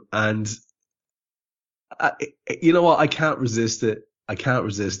to him. And you know what? I can't resist it. I'm going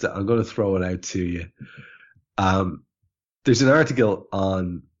to throw it out to you. There's an article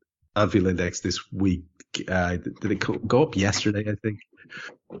on Anfield Index this week. Did it go up yesterday, I think?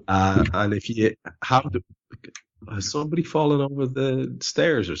 And if you have has somebody fallen over the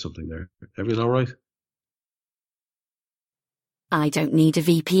stairs or something there? Everything all right? I don't need a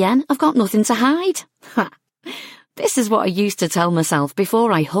VPN. I've got nothing to hide. This is what I used to tell myself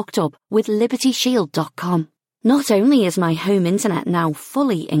before I hooked up with LibertyShield.com. Not only is my home internet now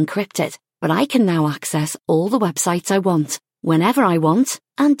fully encrypted, but I can now access all the websites I want, whenever I want,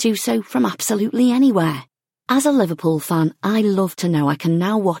 and do so from absolutely anywhere. As a Liverpool fan, I love to know I can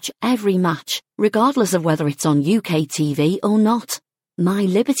now watch every match, regardless of whether it's on UK TV or not. My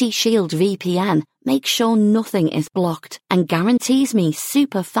Liberty Shield VPN makes sure nothing is blocked and guarantees me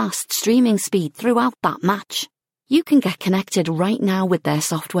super fast streaming speed throughout that match. You can get connected right now with their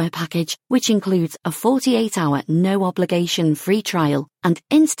software package, which includes a 48-hour no-obligation free trial and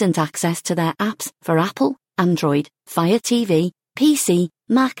instant access to their apps for Apple, Android, Fire TV, PC,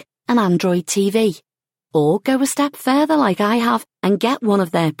 Mac and Android TV. Or go a step further like I have and get one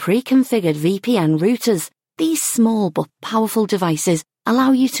of their pre-configured VPN routers. These small but powerful devices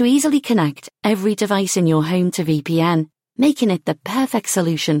allow you to easily connect every device in your home to VPN, making it the perfect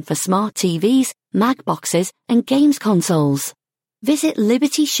solution for smart TVs, Mac boxes and games consoles. Visit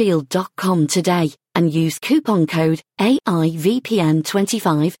LibertyShield.com today and use coupon code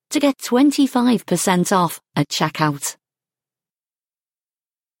AIVPN25 to get 25% off at checkout.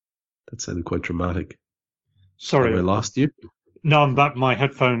 That sounded quite dramatic. Sorry. Have I lost you? No, I'm back. My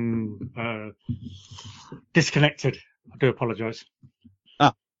headphone disconnected. I do apologise.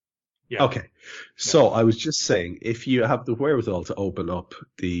 Yeah. Okay. So I was just saying, if you have the wherewithal to open up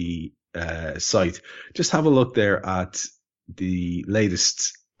the site, just have a look there at the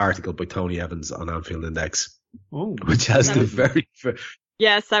latest article by Tony Evans on Anfield Index, which has the very...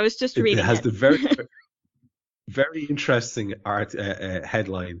 Yes, I was just reading it. It has the very, very interesting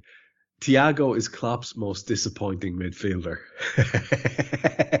headline. Thiago is Klopp's most disappointing midfielder.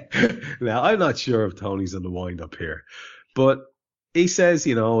 Now, I'm not sure if Tony's on the wind-up here, but he says,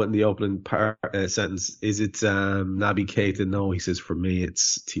 in the opening sentence, is it Naby Keita? No, he says, for me,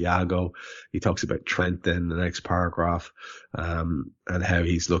 it's Thiago. He talks about Trent then in the next paragraph, and how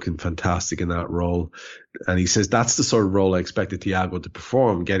he's looking fantastic in that role. And he says, that's the sort of role I expected Thiago to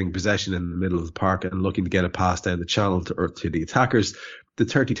perform, getting possession in the middle of the park and looking to get a pass down the channel to the attackers. The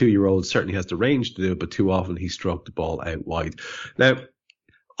 32-year-old certainly has the range to do it, but too often he struck the ball out wide. Now,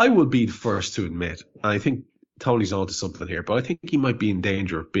 I would be the first to admit, and I think Tony's onto something here, but I think he might be in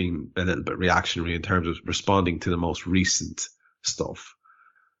danger of being a little bit reactionary in terms of responding to the most recent stuff.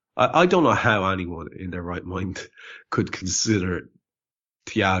 I don't know how anyone in their right mind could consider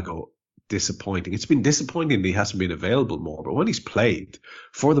Thiago disappointing. It's been disappointing that he hasn't been available more, but when he's played,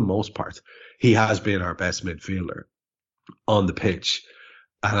 for the most part, he has been our best midfielder on the pitch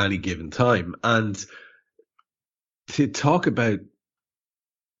at any given time. And to talk about,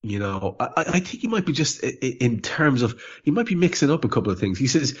 I think he might be just in terms of, he might be mixing up a couple of things. He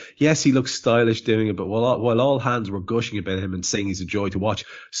says, yes, he looks stylish doing it, but while all hands were gushing about him and saying he's a joy to watch,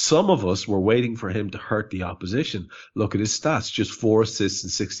 some of us were waiting for him to hurt the opposition. Look at his stats, just 4 assists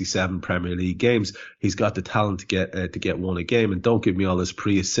in 67 Premier League games. He's got the talent to get one a game. And don't give me all this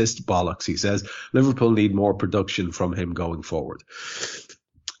pre-assist bollocks, he says. Liverpool need more production from him going forward.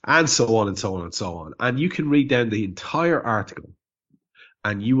 And so on and so on and so on. And you can read down the entire article,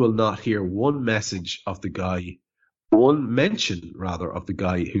 and you will not hear one mention of the guy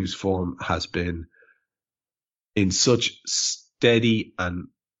whose form has been in such steady and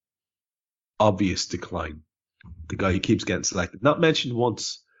obvious decline. The guy who keeps getting selected. Not mentioned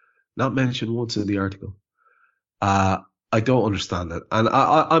once in the article. I don't understand that. And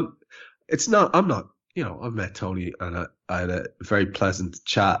I've met Tony and I had a very pleasant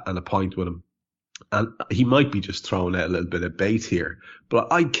chat and a pint with him And he might be just throwing out a little bit of bait here, but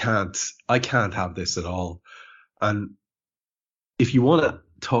I can't have this at all. And if you want to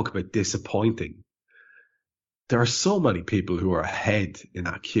talk about disappointing, there are so many people who are ahead in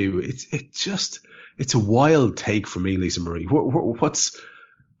that queue. It's a wild take for me, Lisa Marie. What's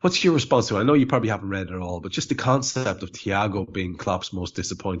your response to it? I know you probably haven't read it all, but just the concept of Thiago being Klopp's most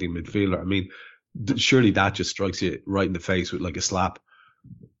disappointing midfielder. I mean, surely that just strikes you right in the face with like a slap.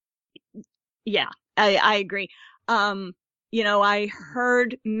 Yeah, I agree. I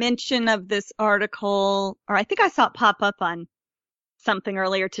heard mention of this article, or I think I saw it pop up on something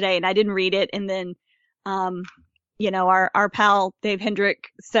earlier today, and I didn't read it. And then, our pal Dave Hendrick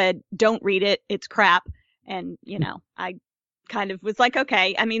said, "Don't read it; it's crap." And I kind of was like,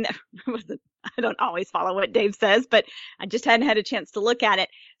 okay. I mean, I don't always follow what Dave says, but I just hadn't had a chance to look at it.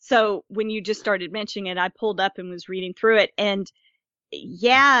 So when you just started mentioning it, I pulled up and was reading through it, and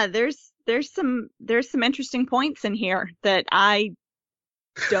yeah, there's some interesting points in here that I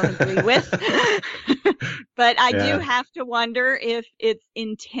don't agree with. But I do have to wonder if it's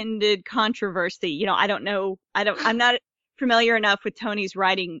intended controversy. I don't know. I'm not familiar enough with Tony's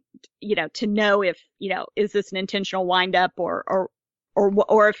writing, to know if, is this an intentional wind up or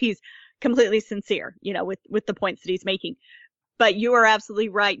if he's completely sincere, with the points that he's making. But you are absolutely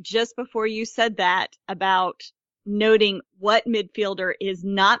right. Just before you said that about noting what midfielder is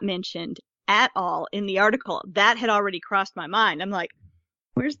not mentioned at all in the article, that had already crossed my mind. I'm like,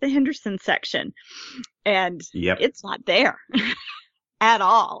 where's the Henderson section? And It's not there at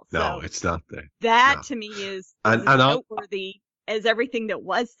all. No, so it's not there. That to me is as noteworthy as everything that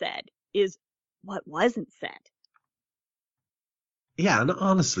was said is what wasn't said. Yeah, and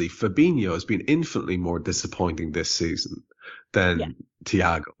honestly, Fabinho has been infinitely more disappointing this season than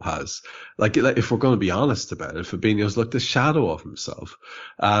Thiago has. Like, if we're going to be honest about it, Fabinho's looked a shadow of himself.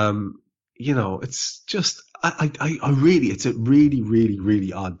 It's just, it's a really, really,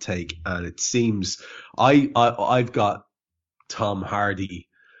 really odd take. And it seems, I've got Tom Hardy,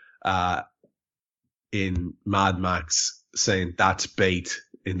 in Mad Max saying that's bait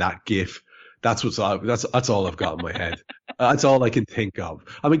in that GIF. That's all I've got in my head. That's all I can think of.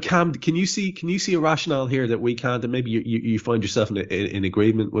 I mean, Cam, can you see a rationale here that we can't, and maybe you find yourself in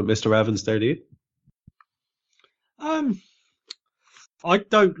agreement with Mr. Evans there, do you? I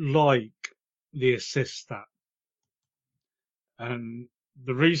don't like the assist stat. And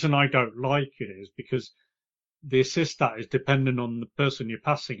the reason I don't like it is because the assist stat is dependent on the person you're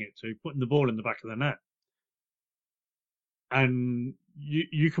passing it to, putting the ball in the back of the net. And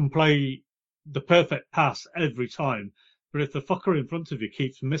you can play the perfect pass every time, but if the fucker in front of you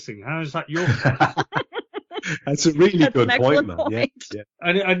keeps missing, how is that your fault? That's a really good point, man. Point. Yeah.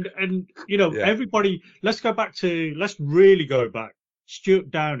 And everybody, let's really go back. Stuart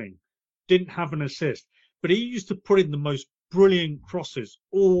Downing didn't have an assist, but he used to put in the most brilliant crosses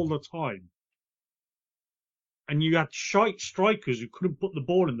all the time. And you had shite strikers who couldn't put the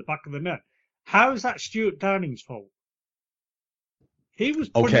ball in the back of the net. How is that Stuart Downing's fault? He was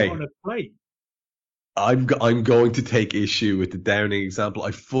putting it on a plate. I'm going to take issue with the Downing example.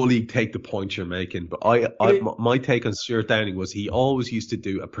 I fully take the point you're making, but my take on Stuart Downing was he always used to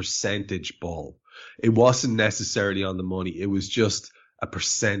do a percentage ball. It wasn't necessarily on the money. It was just a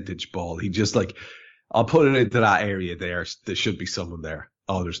percentage ball. He just I'll put it into that area there. There should be someone there.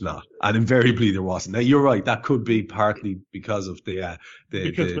 Oh, there's not. And invariably there wasn't. Now you're right. That could be partly because of the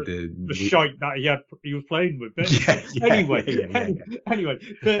shite that he was playing with. But anyway,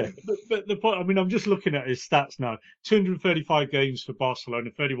 but the point. I mean, I'm just looking at his stats now. 235 games for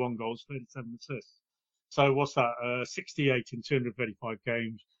Barcelona, 31 goals, 37 assists. So what's that? 68 in 235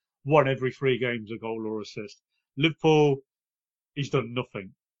 games. One every 3 games, a goal or assist. Liverpool, he's done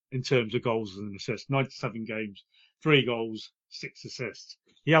nothing in terms of goals and assists. 97 games, 3 goals, 6 assists.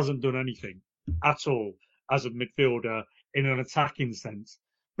 He hasn't done anything at all as a midfielder in an attacking sense.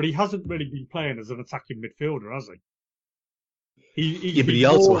 But he hasn't really been playing as an attacking midfielder, has he?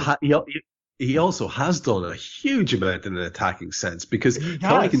 He also has done a huge amount in an attacking sense because he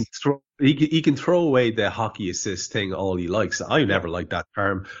can throw away the hockey assist thing all he likes. I never liked that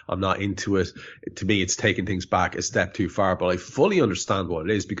term. I'm not into it. To me, it's taking things back a step too far, but I fully understand what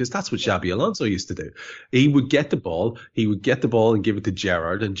it is because that's what Xabi Alonso used to do. He would get the ball and give it to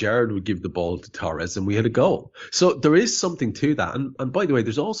Gerrard, and Gerrard would give the ball to Torres, and we had a goal. So there is something to that. And by the way,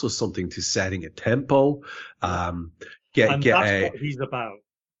 there's also something to setting a tempo. That's what he's about.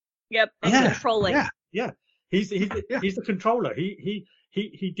 Yep, and controlling. Yeah. He's the controller.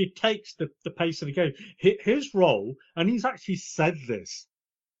 He dictates the pace of the game. His role, and he's actually said this.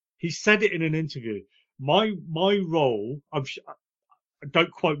 He said it in an interview. My role,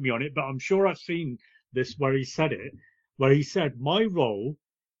 don't quote me on it, but I'm sure I've seen this where he said it, where he said, my role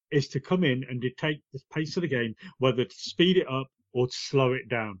is to come in and dictate the pace of the game, whether to speed it up or to slow it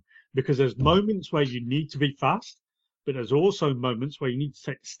down. Because there's moments where you need to be fast, but there's also moments where you need to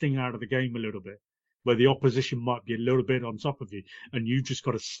take the sting out of the game a little bit, where the opposition might be a little bit on top of you, and you just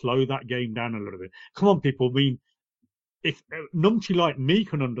got to slow that game down a little bit. Come on, people. I mean, if a numpty like me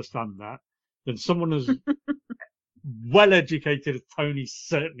can understand that, then someone as well-educated as Tony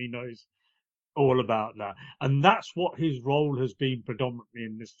certainly knows all about that. And that's what his role has been predominantly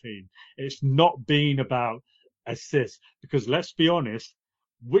in this team. It's not been about assists, because let's be honest,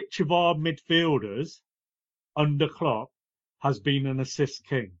 which of our midfielders under Klopp has been an assist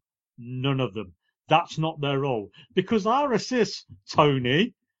king? None of them. That's not their role, because our assists,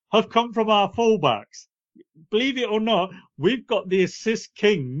 Tony, have come from our fullbacks. Believe it or not, we've got the assist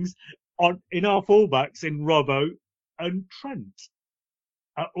kings in our fullbacks in Robbo and Trent.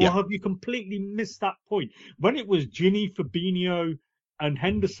 Or have you completely missed that point? When it was Ginny, Fabinho and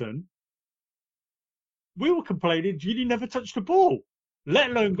Henderson, we were complaining Ginny never touched the ball, let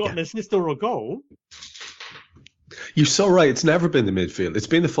alone got an assist or a goal. You're so right. It's never been the midfield. It's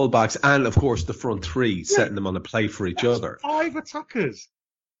been the fullbacks and, of course, the front three, setting them on a play for each other. 5 attackers.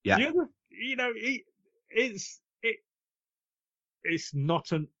 Yeah. It's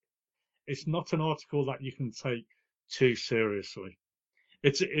not an article that you can take too seriously.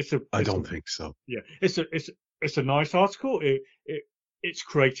 I don't think so. Yeah, it's a nice article. It's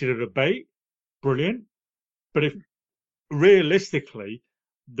created a debate, brilliant. But if realistically,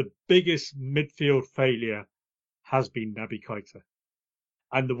 the biggest midfield failure has been Naby Keita.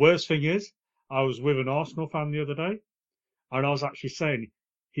 And the worst thing is, I was with an Arsenal fan the other day, and I was actually saying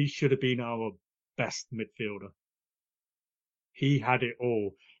he should have been our best midfielder. He had it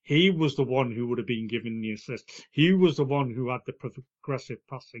all. He was the one who would have been given the assist. He was the one who had the progressive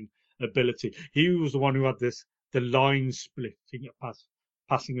passing ability. He was the one who had the line splitting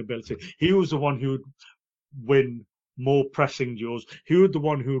passing ability. He was the one who would win more pressing duels. He was the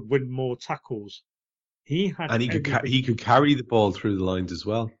one who would win more tackles. He could carry the ball through the lines as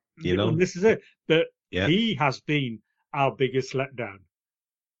well. You know, and this is it. But he has been our biggest letdown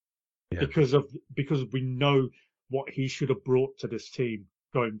because we know what he should have brought to this team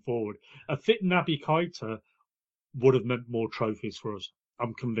going forward. A fit Naby Keita would have meant more trophies for us.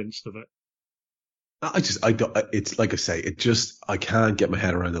 I'm convinced of it. It's like I say, I can't get my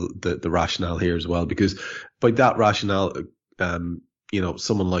head around the rationale here as well, because by that rationale,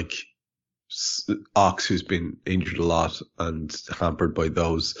 someone like Ox, who's been injured a lot and hampered by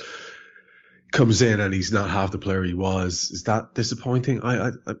those, comes in and he's not half the player he was. Is that disappointing?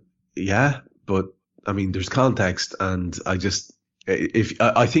 But I mean, there's context, and I think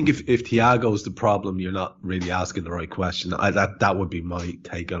if Thiago's the problem, you're not really asking the right question. That would be my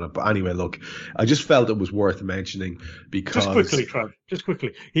take on it. But anyway, look, I just felt it was worth mentioning because just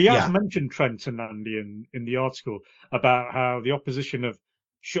quickly, he has mentioned Trent and Andy in the article about how the opposition have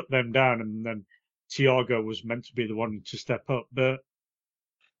shut them down, and then Thiago was meant to be the one to step up. But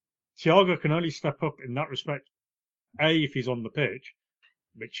Thiago can only step up in that respect, A, if he's on the pitch,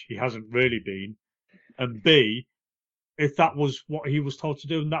 which he hasn't really been, and B, if that was what he was told to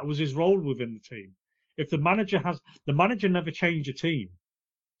do and that was his role within the team. If the manager never changed a team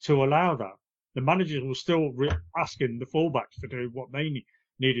to allow that. The manager was still asking the fullbacks to do what they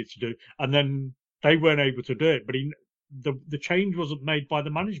needed to do, and then they weren't able to do it. But the change wasn't made by the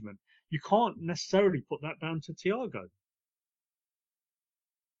management. You can't necessarily put that down to Thiago.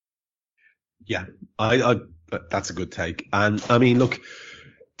 Yeah, I that's a good take. And I mean, look,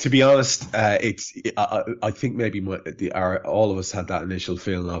 to be honest, I think maybe all of us had that initial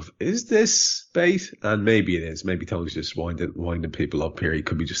feeling of, is this bait? And maybe it is. Maybe Tony's just winding people up here. He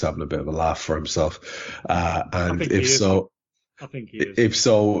could be just having a bit of a laugh for himself. And if so, I think he is. If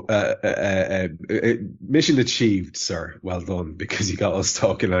so, mission achieved, sir. Well done, because you got us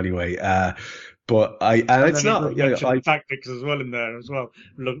talking anyway. But it's not. Tactics as well in there as well.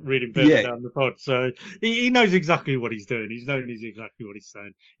 Reading further down the pod, so he knows exactly what he's doing. He's exactly what he's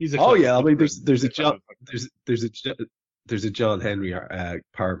saying. I mean, there's a John Henry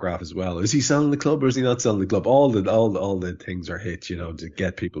paragraph as well. Is he selling the club or is he not selling the club? All the things are hit, to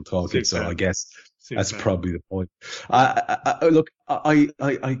get people talking. So I guess that's probably the point. Look, I'm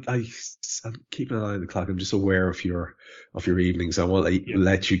keeping an eye on the clock. I'm just aware of your evenings. I won't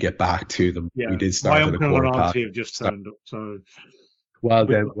let you get back to them. Yeah. We did start at a quarter past. Have just turned up, so. Well,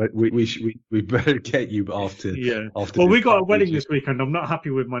 then we better get you off to. Well, we got a wedding this weekend. I'm not happy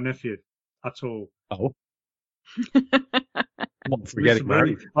with my nephew at all. Oh. For getting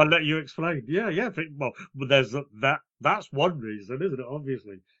married. I'll let you explain. Yeah. Well, there's that. That's one reason, isn't it?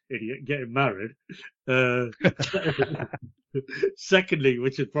 Obviously, idiot getting married. Secondly,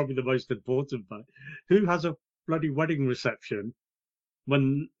 which is probably the most important part, who has a bloody wedding reception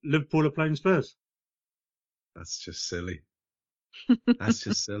when Liverpool are playing Spurs? That's just silly. That's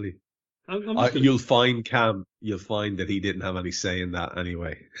just silly. I'm You'll find that he didn't have any say in that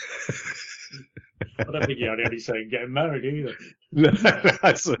anyway. I don't think he had any say in getting married either.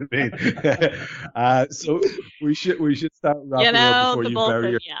 That's what I mean. So we should start wrapping up before you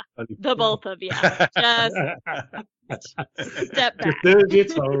bury the both of you. Just step back. Just your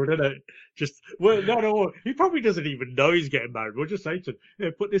tone, isn't it? No. He probably doesn't even know he's getting married. We'll just say to him, "Yeah,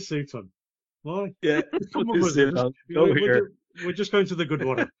 put this suit on." Why? Yeah, come on, we're just going to the good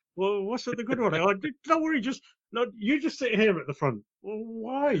one. Well, what's at the good one? Don't worry, you just sit here at the front. Well,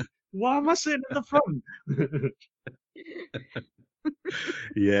 why? Why am I sitting at the front?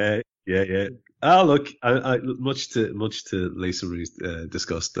 Yeah. Oh, look, I much to Lisa Rue's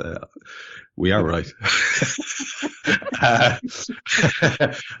disgust, we are right.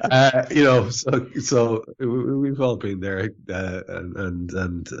 So we've all been there, and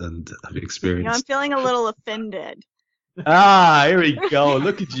have experienced. I'm feeling a little offended. Here we go.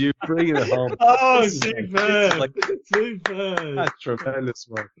 Look at you bringing it home. Oh, super. Super. That's tremendous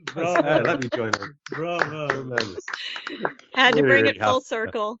work. Let me join in. Bravo. Tremendous. Had to bring it full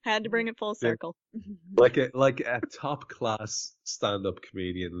circle. Like a top class stand-up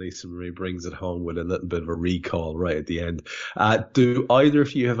comedian, Lisa Marie brings it home with a little bit of a recall right at the end. Do either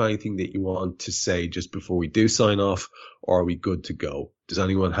of you have anything that you want to say just before we do sign off, or are we good to go? Does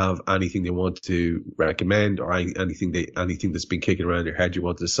anyone have anything they want to recommend, or anything that's been kicking around your head you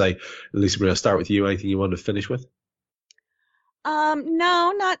want to say? Lisa Marie, I'll start with you. Anything you want to finish with?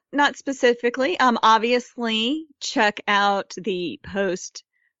 No, not specifically. Obviously check out the post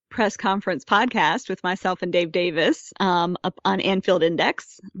press conference podcast with myself and Dave Davis, up on Anfield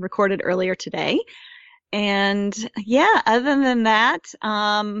Index, recorded earlier today. And yeah, other than that,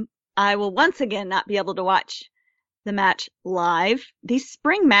 I will once again not be able to watch the match live. These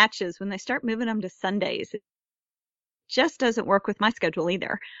spring matches, when they start moving them to Sundays, it just doesn't work with my schedule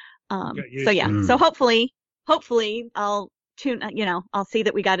either. So hopefully I'll I'll see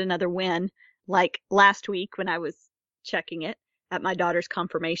that we got another win, like last week when I was checking it at my daughter's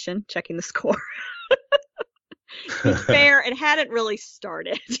confirmation, checking the score. To be fair, it hadn't really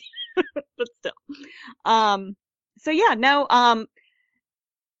started, but still.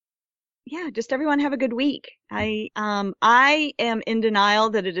 Just everyone have a good week. I am in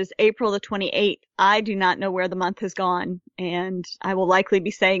denial that it is April the 28th. I do not know where the month has gone, and I will likely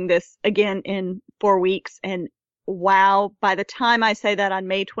be saying this again in 4 weeks. And wow, by the time I say that on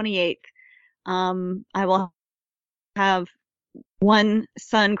May 28th, I will have one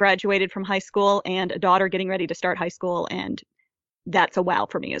son graduated from high school and a daughter getting ready to start high school, and that's a wow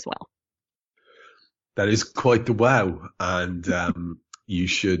for me as well. That is quite the wow, and you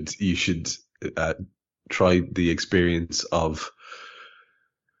should try the experience of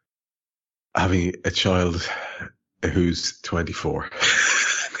having a child who's 24.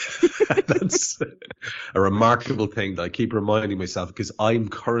 That's a remarkable thing that I keep reminding myself, because I'm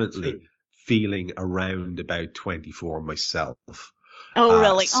currently feeling around about 24 myself. Oh,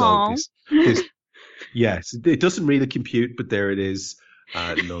 really? Yes, it doesn't really compute, but there it is,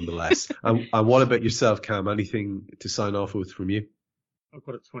 nonetheless. And what about yourself, Cam? Anything to sign off with from you? I've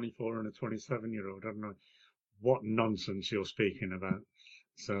got a 24 and a 27-year-old. I don't know what nonsense you're speaking about.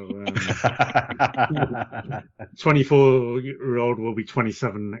 So, 24-year-old will be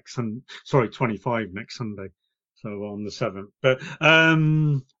 27 next Sunday. Sorry, 25 next Sunday. So on the 7th. But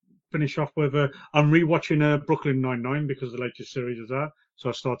finish off with I'm rewatching Brooklyn Nine-Nine because the latest series is out. So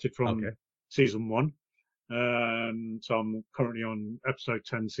I started from season 1. So I'm currently on episode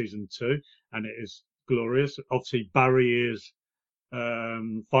 10, season 2, and it is glorious. Obviously, Barry is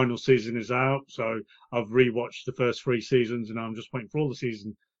final season is out, so I've rewatched the first 3 seasons, and I'm just waiting for all the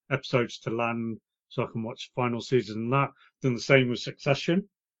season episodes to land so I can watch final season and that. Done the same with Succession.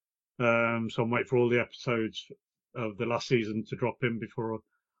 So I'm waiting for all the episodes of the last season to drop in before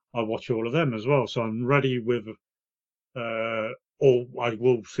I watch all of them as well. So I'm ready with I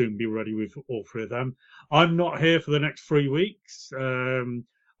will soon be ready with all 3 of them. I'm not here for the next 3 weeks. I'm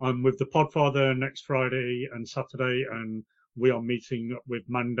with the Podfather next Friday and Saturday, and we are meeting up with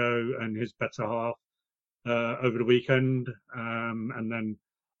Mando and his better half over the weekend. And then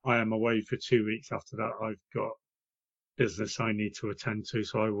I am away for 2 weeks after that. I've got business I need to attend to,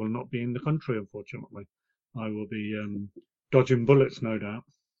 so I will not be in the country, unfortunately. I will be dodging bullets, no doubt.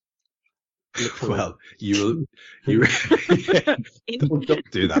 Well, you don't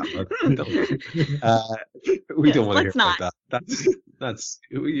do that, man. Don't. We don't want to hear about that. That's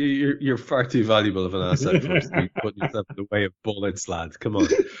you're far too valuable of an asset for us to be putting yourself in the way of bullets, lad. Come on.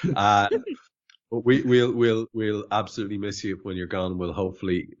 But we'll absolutely miss you when you're gone. We'll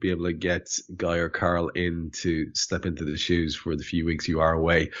hopefully be able to get Guy or Carl in to step into the shoes for the few weeks you are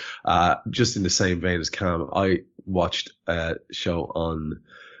away. Just in the same vein as Cam, I watched a show on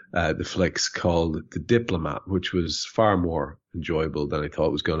the flicks called The Diplomat, which was far more enjoyable than I thought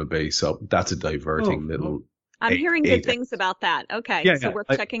it was going to be. So that's a diverting little. I'm hearing good things about that. Okay, yeah, so worth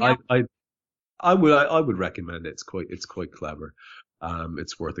checking out. I would recommend it. It's quite clever.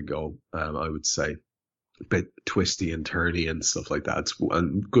 It's worth a go. I would say a bit twisty and turny and stuff like that.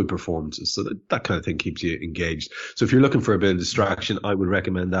 And good performances. So that kind of thing keeps you engaged. So if you're looking for a bit of distraction, I would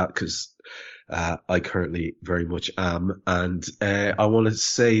recommend that because I currently very much am. And I want to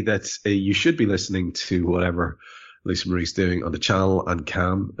say that you should be listening to whatever Lisa Marie's doing on the channel, and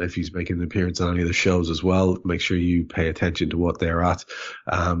Cam, if he's making an appearance on any of the shows as well, make sure you pay attention to what they're at.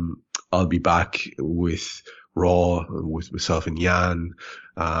 I'll be back with Raw, with myself and Jan.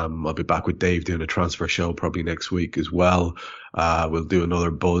 I'll be back with Dave doing a transfer show probably next week as well. We'll do another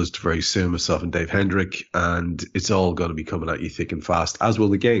Buzzed very soon, myself and Dave Hendrick, and it's all going to be coming at you thick and fast, as will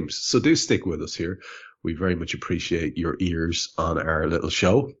the games. So do stick with us here. We very much appreciate your ears on our little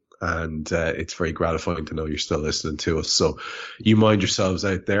show, and it's very gratifying to know you're still listening to us. So you mind yourselves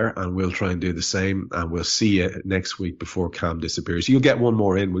out there, and we'll try and do the same, and we'll see you next week before Cam disappears. You'll get one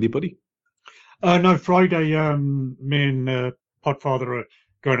more in, will you, buddy? No, Friday, me and Podfather are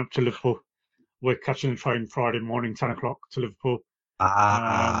going up to Liverpool. We're catching the train Friday morning, 10 o'clock to Liverpool.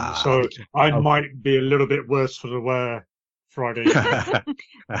 So I might be a little bit worse for the wear Friday.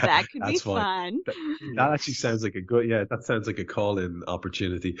 That could be fun. That actually sounds like that sounds like a call-in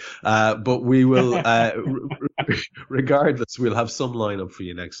opportunity. But we will, regardless, we'll have some lineup for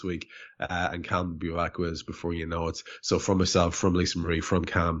you next week. And Cam will be back with us before you know it. So from myself, from Lisa Marie, from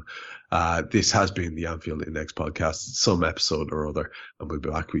Cam, this has been the Anfield Index podcast, some episode or other, and we'll be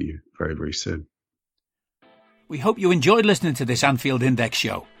back with you very, very soon. We hope you enjoyed listening to this Anfield Index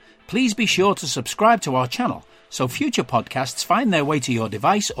show. Please be sure to subscribe to our channel so future podcasts find their way to your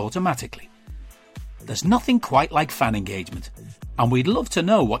device automatically. There's nothing quite like fan engagement, and we'd love to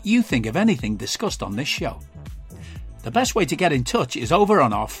know what you think of anything discussed on this show. The best way to get in touch is over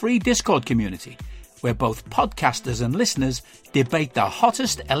on our free Discord community, where both podcasters and listeners debate the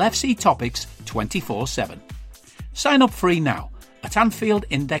hottest LFC topics 24/7. Sign up free now at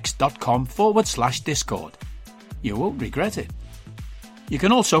AnfieldIndex.com/Discord. You won't regret it. You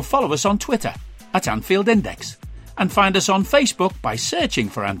can also follow us on Twitter at Anfield Index and find us on Facebook by searching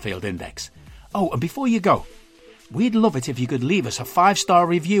for Anfield Index. Oh, and before you go, we'd love it if you could leave us a 5-star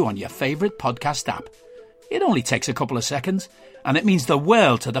review on your favourite podcast app. It only takes a couple of seconds, and it means the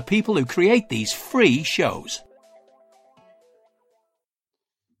world to the people who create these free shows.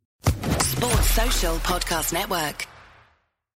 Sports Social Podcast Network.